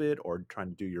little bit or trying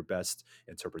to do your best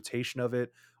interpretation of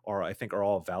it are I think are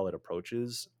all valid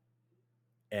approaches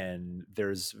and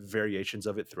there's variations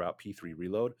of it throughout P3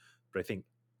 Reload. But I think,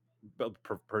 but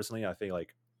personally, I think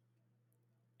like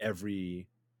every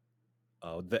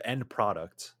the end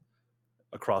product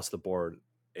across the board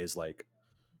is like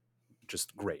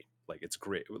just great. Like it's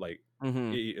great. Like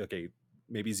hmm okay,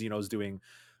 maybe Zeno's doing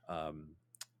um,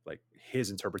 like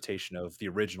his interpretation of the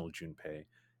original Junpei.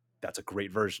 That's a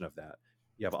great version of that.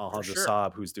 You have for Alejandro sure.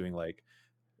 Saab who's doing like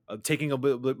taking a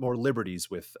bit more liberties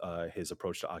with his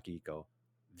approach to Akihiko.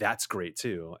 That's great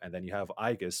too. And then you have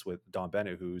Igus with Don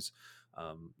Bennett, who's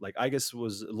like Igus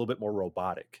was a little bit more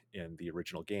robotic in the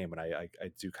original game, and I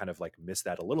do kind of like miss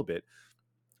that a little bit.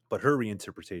 But her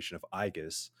reinterpretation of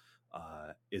Igus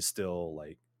is still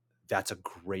like that's a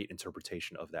great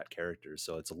interpretation of that character.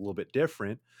 So it's a little bit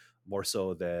different, more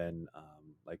so than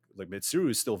like Mitsuru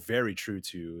is still very true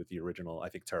to the original. I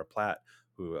think Tara Platt,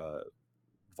 who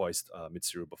voiced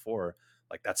Mitsuru before,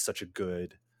 like that's such a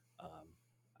good.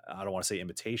 I don't want to say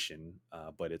imitation,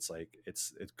 but it's like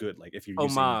it's good. Like if you're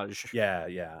using, Homage. yeah,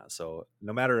 yeah. So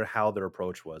no matter how their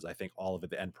approach was, I think all of it,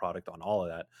 the end product on all of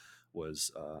that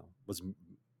was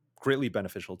greatly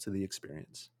beneficial to the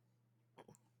experience.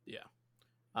 Yeah.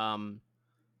 Um,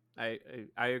 I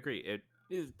agree.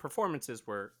 Performances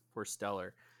were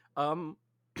stellar. Um,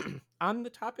 on the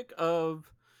topic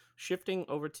of shifting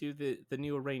over to the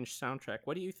new arranged soundtrack,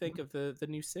 what do you think of the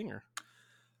new singer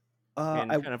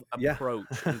and I kind of yeah.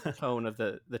 approach and tone of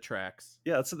the tracks?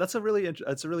 Yeah, that's a really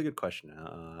that's a really good question.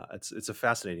 It's a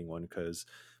fascinating one because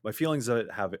my feelings of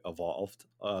it have evolved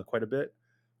quite a bit.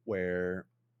 Where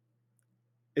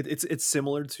it's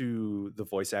similar to the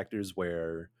voice actors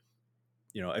where,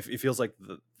 it feels like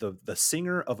the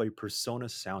singer of a Persona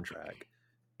soundtrack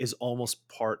is almost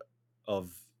part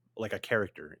of like a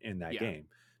character in that Yeah. game,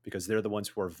 because they're the ones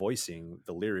who are voicing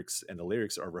the lyrics, and the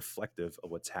lyrics are reflective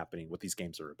of what's happening, what these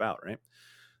games are about, right?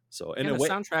 So in And a the way,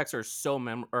 soundtracks are so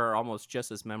or almost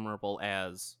just as memorable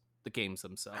as the games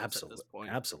themselves at this absolutely,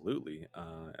 point. absolutely.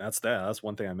 That's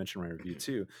one thing I mentioned in my review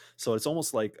too. So it's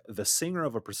almost like the singer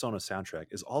of a Persona soundtrack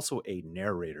is also a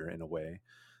narrator in a way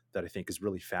that I think is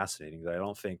really fascinating. That I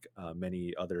don't think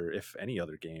many other, if any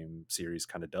other game series,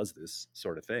 kind of does this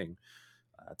sort of thing,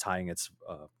 tying its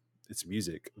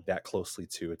music that closely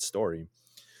to its story.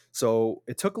 So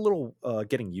it took a little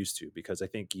getting used to, because I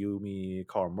think Yumi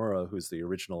Kawamura, who's the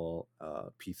original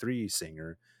P3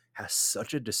 singer, has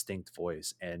such a distinct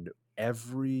voice, and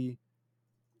every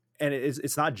and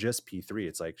it's not just P3.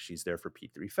 It's like she's there for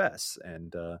P3 Fest,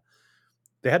 and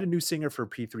they had a new singer for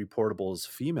P3 Portable's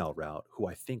female route, who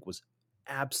I think was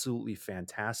absolutely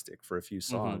fantastic for a few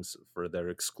Mhm. songs for their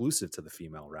exclusive to the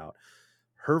female route.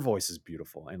 Her voice is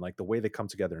beautiful, and like the way they come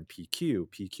together in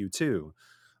PQ2,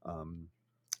 um,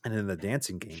 and in the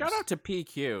dancing Shout games. out to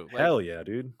PQ. Like, Hell yeah,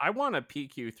 dude. I want a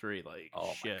PQ3 like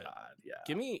Oh my shit. god,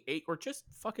 Give yeah. me 8 or just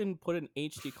fucking put an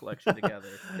HD collection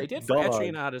together. They did for Dog.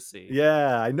 Etrian Odyssey.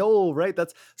 Yeah, I know, right?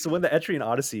 That's so when the Etrian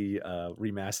Odyssey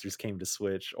remasters came to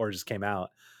Switch, or just came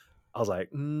out, I was like,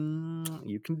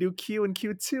 you can do Q and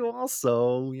Q2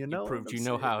 also, you You know what proved I'm you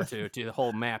know saying? how to do the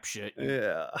whole map shit. You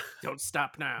Yeah. don't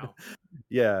stop now.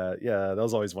 Yeah, yeah, that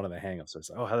was always one of the hangups. So it's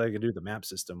like, oh, how are they gonna do the map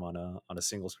system on a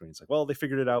single screen? It's like, well, they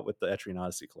figured it out with the Etrian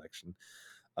Odyssey collection.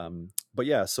 But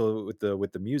yeah, so with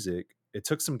the music, it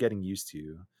took some getting used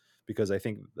to, because I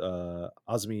think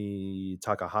Azumi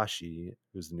Takahashi,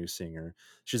 who's the new singer,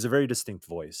 she's a very distinct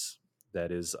voice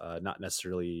that is not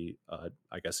necessarily,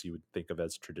 I guess you would think of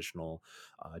as traditional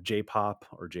J-pop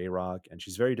or J-rock, and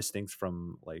she's very distinct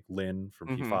from like Lin from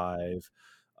Mhm. P5,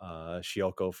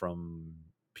 Shioko from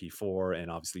P4,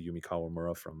 and obviously Yumi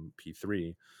Kawamura from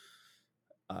P3.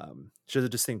 She has a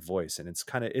distinct voice, and it's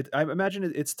kind of it. I imagine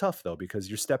it's tough though, because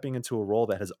you're stepping into a role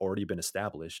that has already been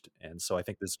established, and so I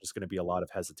think there's just going to be a lot of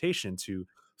hesitation to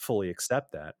fully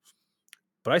accept that.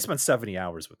 But I spent 70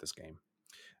 hours with this game,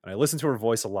 and I listened to her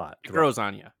voice a lot It throughout. grows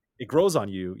on you. It grows on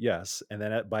you, yes, and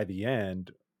then by the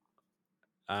end,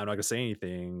 I'm not gonna say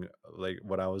anything like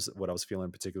what I was feeling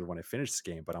in particular when I finished this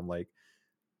game, but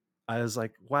I was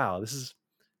like, wow,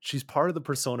 she's part of the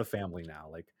Persona family now.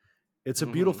 Like, it's a Mhm.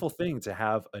 beautiful thing to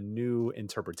have a new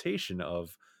interpretation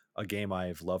of a game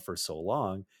I've loved for so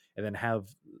long, and then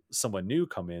have someone new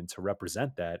come in to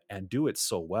represent that and do it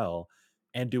so well,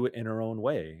 and do it in her own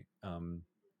way.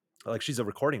 Like, she's a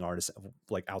recording artist,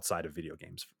 like outside of video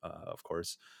games, of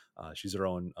course. She's her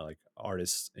own like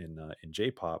artist in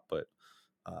J-pop, but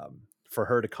for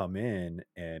her to come in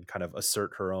and kind of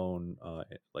assert her own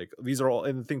like, these are all,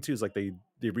 and the thing too is like they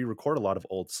re-record a lot of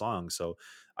old songs, so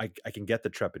I can get the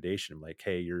trepidation, like,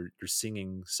 hey, you're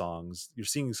singing songs, you're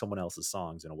singing someone else's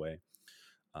songs in a way.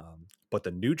 But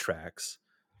the new tracks,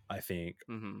 I think,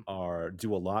 Mhm. are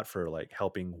do a lot for like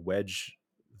helping wedge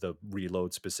the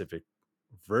Reload specific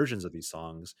versions of these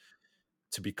songs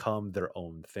to become their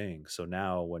own thing. So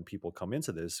now when people come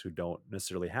into this who don't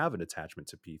necessarily have an attachment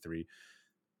to P3,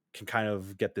 can kind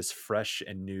of get this fresh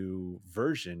and new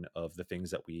version of the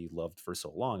things that we loved for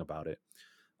so long about it.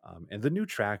 And the new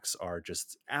tracks are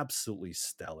just absolutely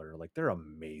stellar. Like, they're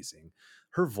amazing.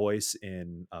 Her voice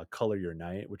in "Color Your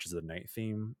Night," which is the night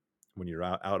theme when you're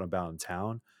out and about in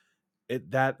town,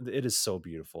 it is so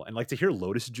beautiful. And like to hear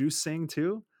Lotus Juice sing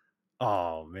too.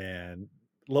 Oh man,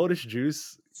 Lotus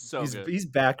Juice, So good. he's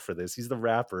back for this. He's the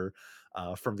rapper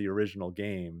from the original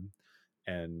game,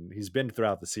 and he's been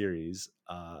throughout the series.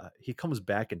 He comes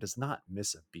back and does not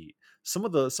miss a beat. Some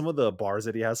of the bars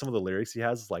that he has, some of the lyrics he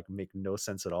has, like, make no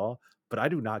sense at all. But I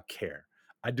do not care.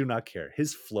 I do not care.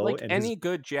 His flow Like and his any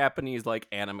good Japanese like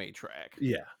anime track.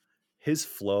 yeah, his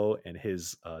flow and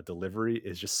his delivery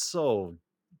is just so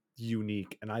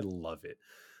unique, and I love it.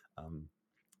 Um,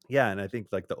 yeah, and I think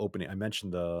like the opening, I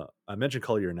mentioned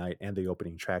Color Your Night and the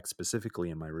opening track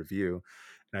specifically in my review,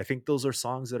 and I think those are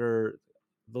songs that are,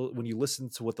 when you listen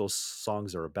to what those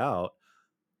songs are about,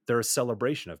 they're a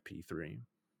celebration of P3.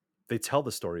 They tell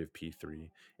the story of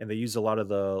P3, and they use a lot of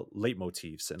the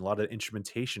leitmotifs and a lot of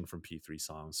instrumentation from P3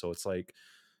 songs. So it's like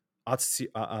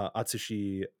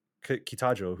Atsushi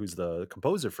Kitajo, who's the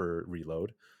composer for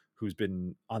Reload, who's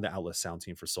been on the Outlast sound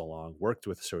team for so long, worked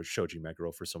with Shoji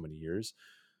Meguro for so many years.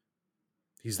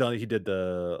 He did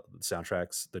the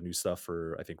soundtracks, the new stuff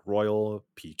for, I think, Royal,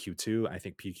 PQ2. I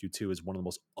think PQ2 is one of the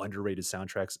most underrated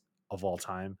soundtracks of all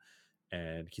time.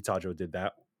 and Kitajo did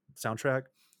that soundtrack.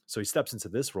 So he steps into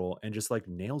this role and just like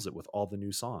nails it with all the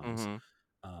new songs. Mm-hmm.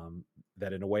 Um,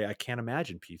 that in a way I can't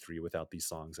imagine P3 without these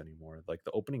songs anymore. Like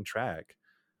the opening track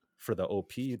for the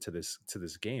OP to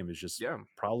this game is just Yeah.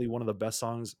 probably one of the best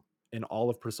songs in all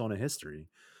of Persona history.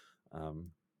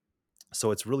 Um,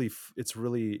 so it's really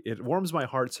it warms my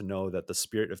heart to know that the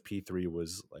spirit of P3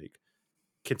 was like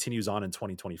continues on in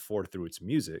 2024 through its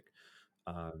music.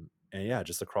 And yeah,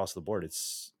 just across the board,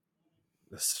 it's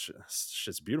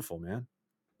just beautiful, man.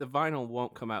 The vinyl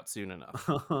won't come out soon enough.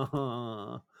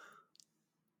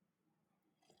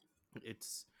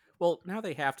 It's well now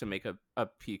they have to make a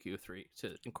PQ3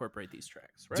 to incorporate these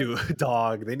tracks, right? Dude,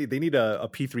 dog, they need a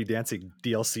P3 dancing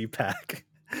DLC pack.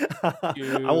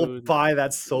 I will Dude, buy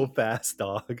that so fast,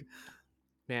 dog.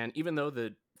 man, even though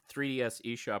the 3DS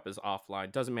eShop is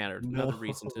offline, doesn't matter. No. Another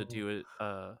reason to do it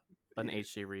an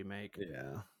HD remake.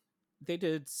 Yeah. They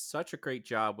did such a great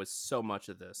job with so much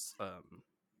of this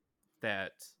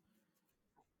that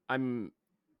I'm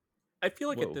I feel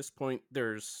like at Whoa. this point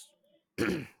there's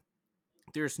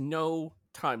no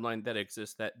timeline that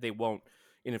exists that they won't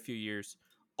in a few years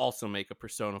also make a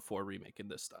Persona 4 remake in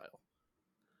this style.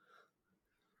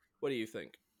 What do you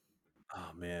think?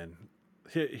 Oh man.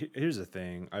 Here's the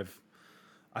thing.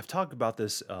 I've talked about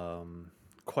this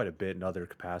quite a bit in other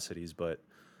capacities, but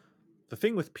the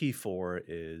thing with P4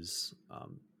 is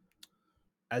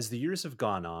as the years have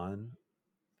gone on,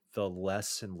 the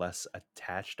less and less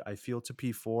attached I feel to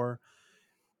P4.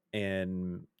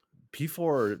 And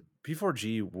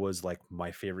P4G was like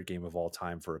my favorite game of all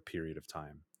time for a period of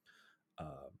time.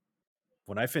 Uh,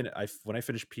 when I finished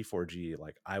P4G,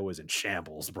 like I was in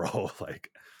shambles, bro.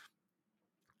 Like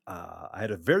I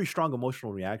had a very strong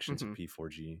emotional reaction to Hmm.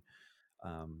 P4G.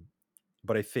 Um,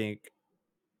 but I think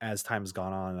as time has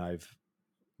gone on, I've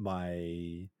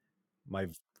my my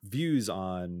views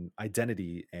on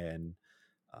identity and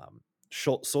um,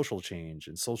 social change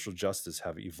and social justice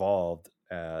have evolved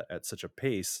at such a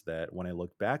pace that when I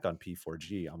look back on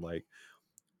P4G, I'm like,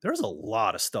 there's a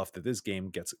lot of stuff that this game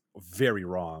gets very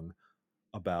wrong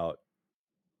about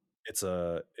its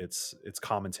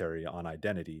commentary on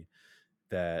identity.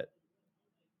 That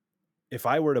if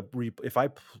I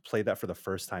played that for the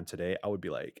first time today, I would be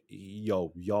like,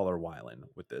 yo, y'all are wilding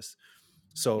with this.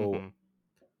 So Hmm.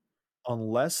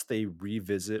 unless they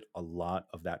revisit a lot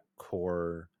of that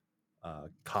core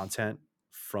content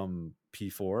from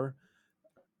P4,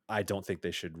 I don't think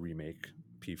they should remake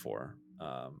P4.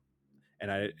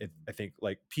 And I think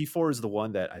like P4 is the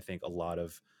one that I think a lot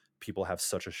of people have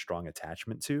such a strong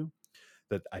attachment to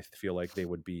that I feel like they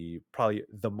would be probably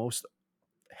the most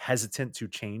hesitant to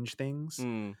change things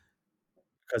Mm,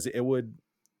 because it would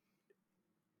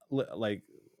like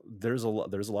there's a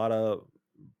lot of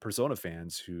Persona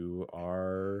fans who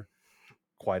are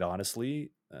quite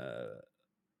honestly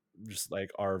just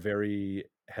like are very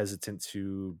hesitant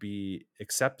to be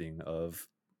accepting of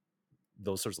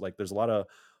those sorts of like there's a lot of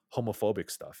homophobic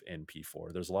stuff in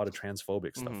P4. There's a lot of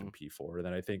transphobic stuff in hmm. P4. And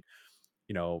then I think,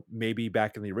 maybe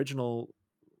back in the original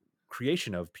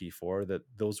creation of P4 that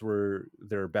those were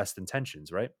their best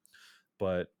intentions, right?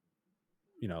 But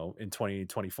in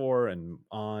 2024 and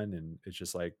on and it's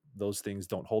just like those things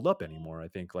don't hold up anymore. I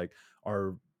think like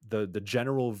our the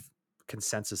general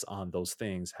consensus on those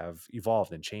things have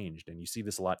evolved and changed and you see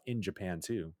this a lot in Japan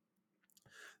too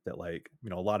that like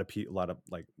a lot of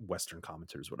like western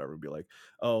commenters whatever would be like,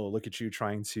 oh, look at you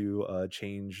trying to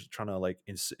trying to like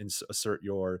assert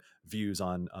your views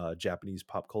on Japanese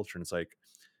pop culture. And it's like,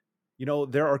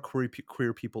 there are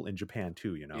queer people in Japan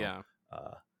too, Yeah.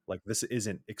 uh like this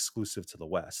isn't exclusive to the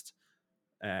West.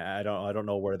 I don't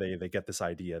know where they get this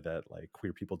idea that like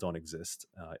queer people don't exist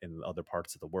in other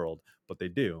parts of the world, but they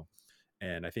do.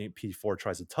 And I think P4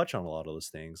 tries to touch on a lot of those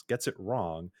things, gets it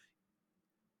wrong,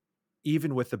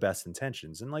 even with the best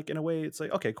intentions. And like in a way, it's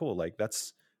like, okay, cool. Like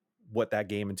that's what that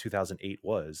game in 2008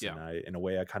 was. Yeah. And in a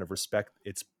way, I kind of respect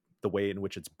the way in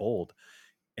which it's bold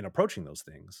in approaching those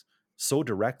things so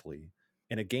directly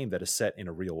in a game that is set in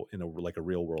a like a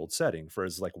real world setting for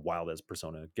as like wild as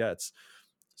Persona gets.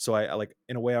 So I like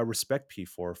in a way I respect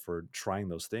P4 for trying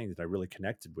those things and I really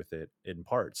connected with it in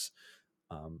parts.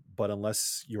 But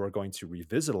unless you are going to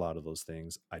revisit a lot of those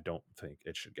things, I don't think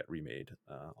it should get remade,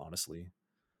 honestly.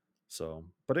 So,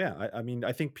 but yeah, I mean,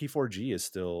 I think P4G is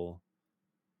still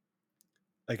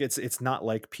like it's not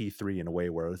like P3 in a way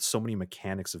where so many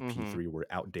mechanics of Hmm. P3 were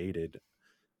outdated,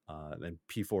 and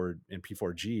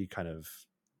P4G kind of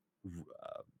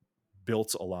uh,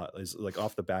 built a lot is like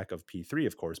off the back of P3,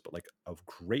 of course, but like a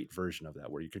great version of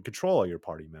that where you can control all your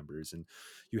party members and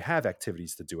you have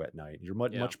activities to do at night. You're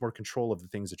Yeah. much more control of the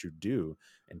things that you do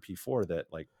in P4 that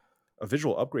like a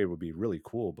visual upgrade would be really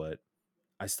cool, but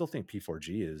I still think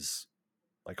P4G is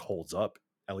like holds up,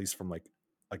 at least from like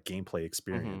a gameplay Hmm.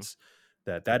 experience.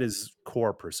 That is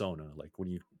core Persona. Like when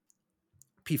you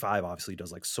P5 obviously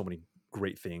does like so many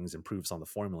great things, improves on the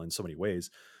formula in so many ways,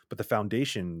 but the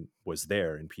foundation was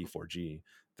there in P4G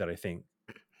that I think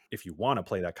if you want to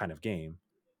play that kind of game,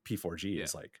 P4G Yeah.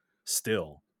 is like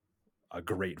still a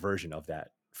great version of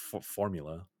that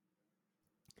formula.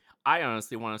 I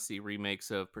honestly want to see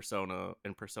remakes of Persona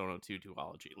and Persona 2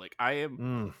 duology. Like I am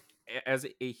Mm, as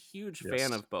a huge fan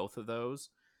yes. of both of those.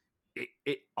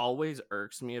 It always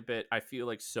irks me a bit. I feel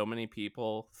like so many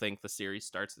people think the series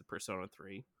starts with Persona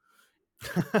 3.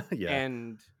 Yeah.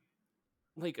 And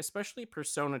like especially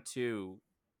Persona 2,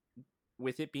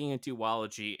 with it being a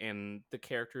duology and the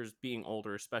characters being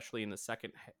older, especially in the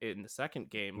second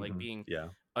game, like Hmm. being Yeah.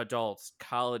 adults,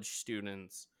 college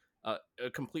students, a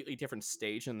completely different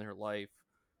stage in their life,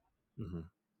 Hmm.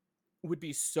 would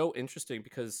be so interesting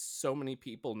because so many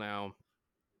people now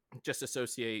just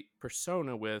associate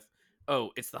Persona with,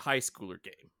 oh, it's the high schooler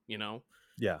game, you know?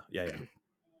 Yeah. Yeah. Yeah.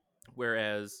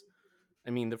 Whereas, I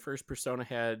mean, the first Persona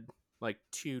had like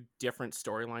two different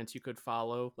storylines you could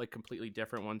follow, like completely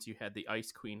different ones. You had the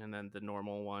Ice Queen and then the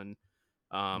normal one.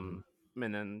 Hmm.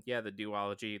 And then yeah, the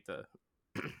duology,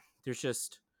 there's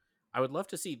just I would love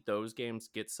to see those games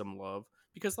get some love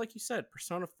because like you said,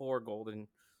 Persona 4 Golden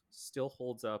still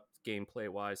holds up gameplay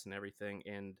wise and everything,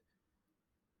 and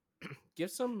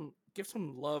give some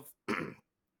love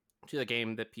to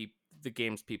the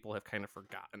games people have kind of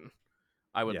forgotten.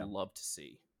 I would Yeah. love to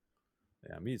see.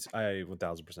 Yeah. I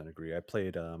 1000% agree. I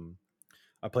played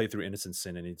through Innocent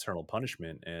Sin and Eternal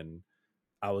Punishment, and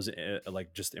I was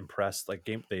like just impressed. Like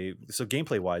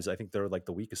gameplay wise, I think they're like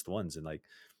the weakest ones, and like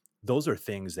those are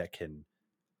things that can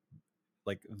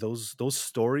like those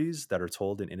stories that are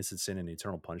told in Innocent Sin and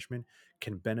Eternal Punishment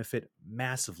can benefit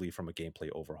massively from a gameplay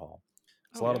overhaul.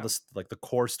 Because Oh a lot of yeah. this like the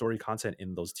core story content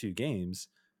in those two games,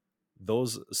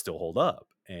 those still hold up,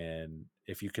 and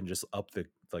if you can just up the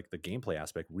like the gameplay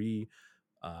aspect,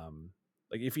 um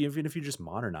like if you even if you just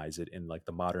modernize it in like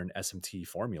the modern SMT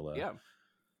formula, Yeah.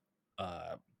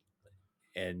 uh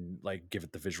and like give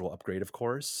it the visual upgrade, of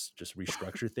course, just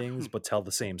restructure things but tell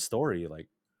the same story, like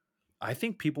I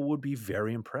think people would be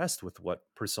very impressed with what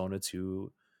Persona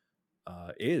 2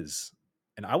 is.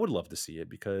 And I would love to see it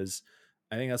because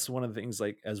I think that's one of the things,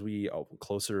 like as we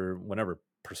closer, whenever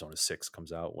Persona 6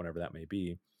 comes out, whenever that may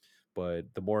be,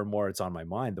 but the more and more it's on my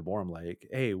mind, the more I'm like,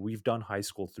 hey, we've done high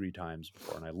school 3 times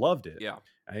before and I loved it. Yeah.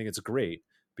 I think it's great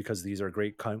because these are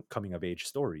great coming of age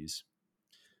stories.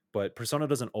 But Persona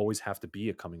doesn't always have to be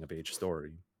a coming of age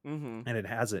story, Mm-hmm. and it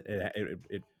hasn't.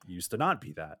 It used to not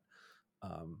be that.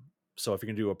 Um, so if you're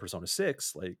gonna do a Persona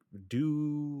 6, like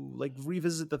do like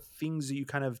revisit the things that you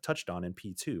kind of touched on in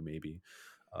P2, maybe.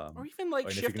 Or Um, even like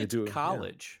and if you're shift gonna it to do, yeah,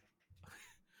 college.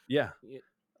 yeah, Y-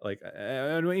 like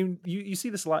I mean, you see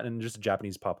this a lot in just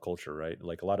Japanese pop culture, right?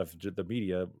 Like a lot of the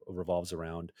media revolves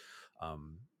around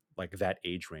um, like that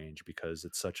age range because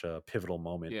it's such a pivotal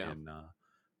moment Yeah.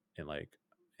 in like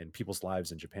in people's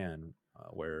lives in Japan,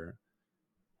 where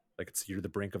like it's you're the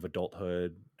brink of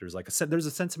adulthood. There's like there's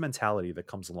a sentimentality that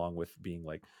comes along with being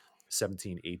like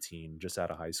 17, 18, just out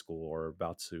of high school or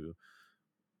about to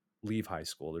leave high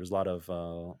school. There's a lot of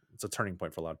it's a turning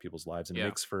point for a lot of people's lives, and it Yeah.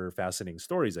 makes for fascinating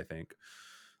stories, I think.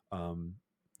 um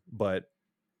but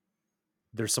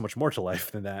there's so much more to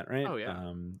life than that, right? Oh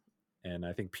yeah. And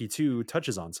I think P2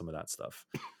 touches on some of that stuff.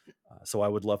 So I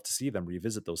would love to see them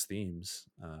revisit those themes,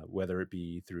 whether it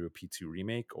be through a P2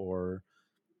 remake or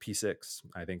P6.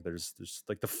 I think there's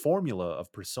like the formula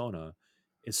of Persona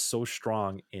is so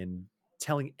strong in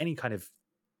telling any kind of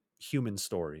human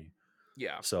story.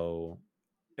 Yeah. So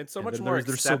It's so and much more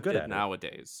they're so good accepted at it.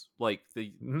 nowadays. Like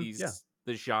Yeah,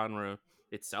 the genre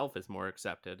itself is more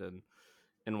accepted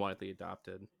and widely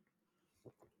adopted.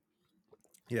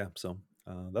 yeah. So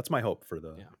that's my hope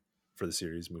Yeah. for the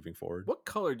series moving forward. What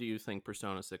color do you think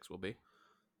Persona 6 will be?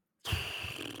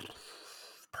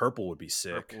 Purple would be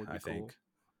Purple sick. would I be cool. think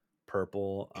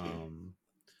purple.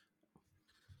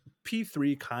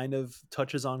 P3 kind of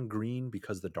touches on green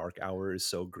because the dark hour is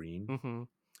so green. Mm-hmm.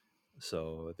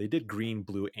 So they did green,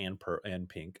 blue, and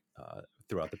pink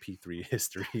throughout the P3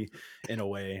 history in a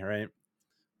way, right?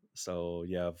 So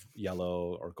you have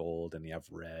yellow or gold, and you have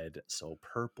red. So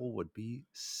purple would be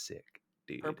sick,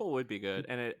 dude. Purple would be good,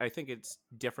 and I think it's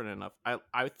different enough.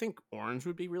 I think orange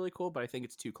would be really cool, but I think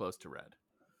it's too close to red.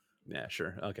 Yeah,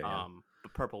 sure. Okay, yeah.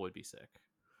 But purple would be sick.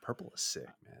 Purple is sick,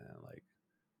 man. Like,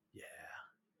 yeah,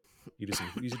 you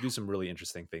do some really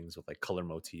interesting things with like color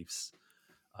motifs.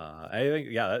 I think,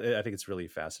 yeah, I think it's really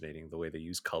fascinating the way they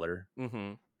use color.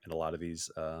 Mm-hmm. in a lot of these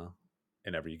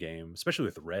in every game, especially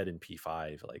with red and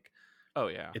P5. Like Oh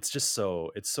yeah. it's just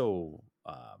so it's so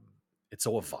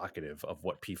evocative of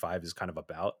what P5 is kind of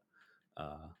about.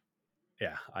 Uh,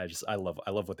 yeah, I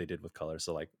love what they did with color.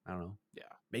 So like I don't know, Yeah.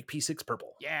 make P6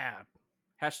 purple. Yeah.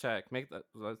 Hashtag make that.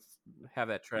 Let's have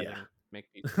that Yeah. trending. Make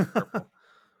P6 purple.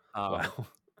 Um, Wow.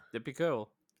 that'd be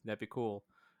cool. That'd be cool.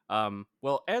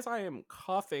 Well, as I am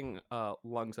coughing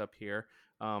lungs up here,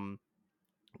 um,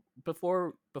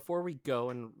 before we go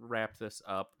and wrap this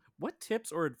up, what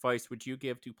tips or advice would you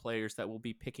give to players that will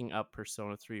be picking up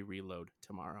Persona 3 Reload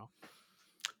tomorrow?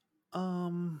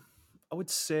 Um, I would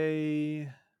say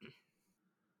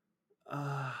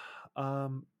uh,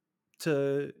 um,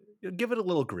 to give it a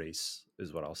little grace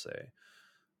is what I'll say.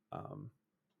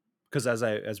 Because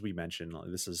as we mentioned, like,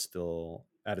 this is still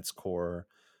at its core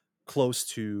close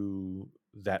to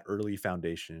that early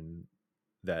foundation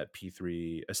that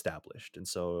P3 established, and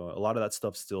so a lot of that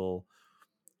stuff still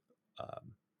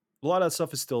um, a lot of that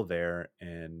stuff is still there.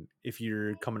 And if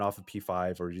you're coming off of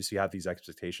P5 or just you have these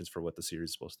expectations for what the series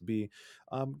is supposed to be,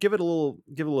 give it a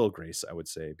little grace, I would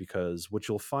say, because what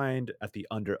you'll find at the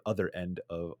other end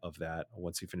of that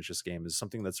once you finish this game is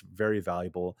something that's very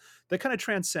valuable that kind of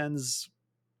transcends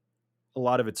a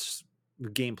lot of its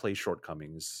gameplay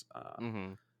shortcomings.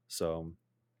 Mm-hmm. So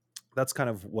that's kind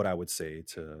of what I would say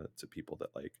to people that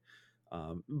like.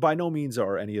 By no means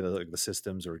are any of the, like, the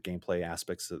systems or gameplay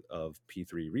aspects of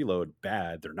P3 Reload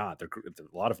bad. They're not.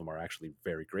 A lot of them are actually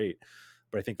very great.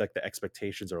 But I think like the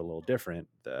expectations are a little different.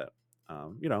 That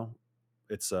you know,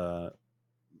 it's uh,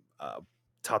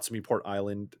 Tatsumi Port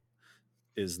Island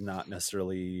is not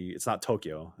necessarily. It's not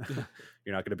Tokyo.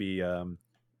 You're not going to be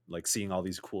like seeing all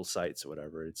these cool sites or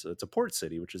whatever. It's a port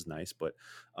city, which is nice, but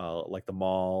like the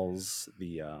malls,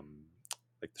 the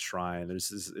like the shrine,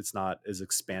 it's not as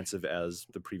expansive as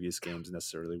the previous games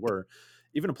necessarily were.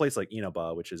 Even a place like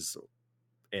Inaba, which is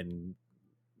in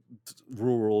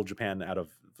rural Japan, out of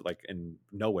like in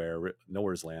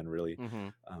nowhere's land really. Mm-hmm.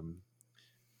 Um,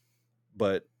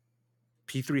 but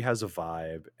P3 has a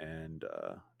vibe, and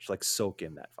just like soak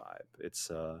in that vibe.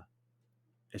 It's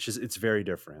just it's very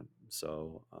different.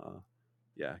 So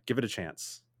yeah, give it a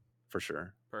chance for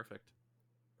sure. Perfect.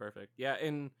 Perfect. Yeah,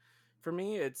 and for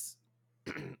me, it's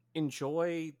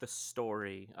enjoy the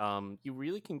story. You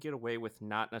really can get away with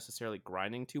not necessarily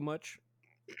grinding too much.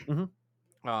 Hmm.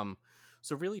 Um,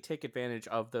 so really take advantage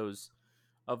of those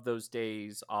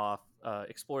days off.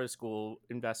 Explore the school,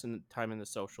 invest in time in the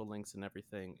social links and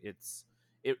everything.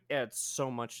 It adds so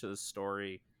much to the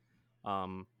story,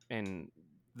 and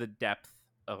the depth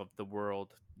of the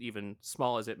world, even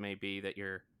small as it may be, that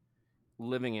you're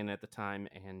living in at the time,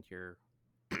 and your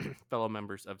fellow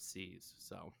members of Seas.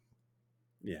 So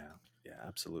Yeah, yeah,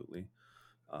 absolutely.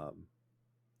 Um,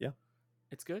 yeah,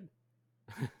 it's good.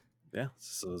 yeah.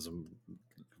 So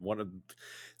one of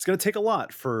it's going to take a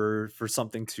lot for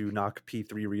something to knock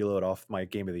P3 Reload off my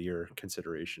Game of the Year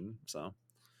consideration. So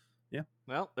yeah,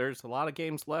 Well, there's a lot of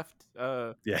games left,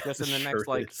 yeah, just it in the sure next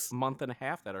like is. month and a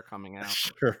half that are coming out.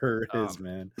 Sure is, Um,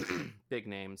 man. big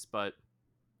names, but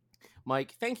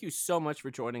Mike, thank you so much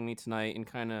for joining me tonight and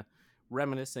kind of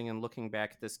reminiscing and looking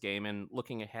back at this game and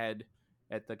looking ahead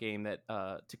at the game that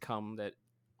to come that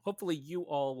hopefully you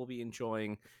all will be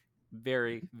enjoying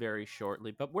very very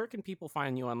shortly. But where can people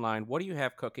find you online? What do you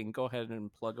have cooking? Go ahead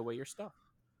and plug away your stuff.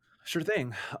 Sure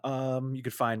thing. You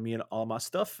can find me and all my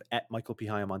stuff at Michael P.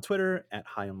 Higham on Twitter, at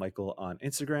Higham Michael on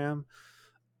Instagram.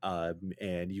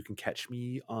 And you can catch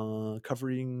me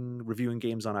reviewing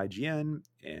games on IGN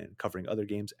and covering other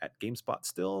games at GameSpot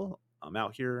still. I'm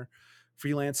out here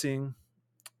freelancing,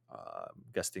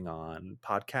 guesting on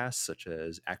podcasts such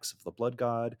as Acts of the Blood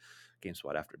God,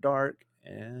 GameSpot After Dark,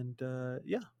 and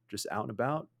yeah, just out and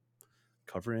about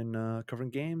covering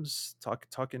games,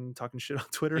 talking shit on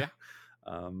Twitter, Yeah,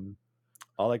 um,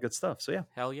 all that good stuff. So yeah,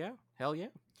 hell yeah, hell yeah.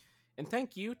 And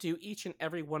thank you to each and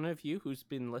every one of you who's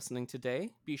been listening today.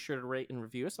 Be sure to rate and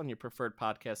review us on your preferred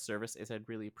podcast service, as I'd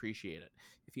really appreciate it.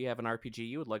 If you have an RPG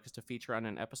you would like us to feature on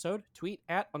an episode, tweet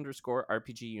at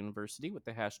 _RPG University with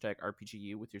the hashtag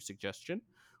RPGU with your suggestion,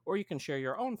 or you can share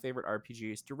your own favorite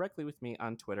RPGs directly with me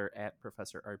on Twitter at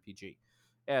Professor RPG.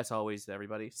 As always,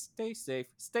 everybody, stay safe,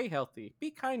 stay healthy,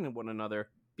 be kind to one another,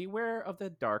 beware of the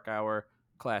dark hour.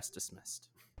 Class dismissed.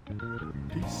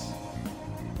 peace.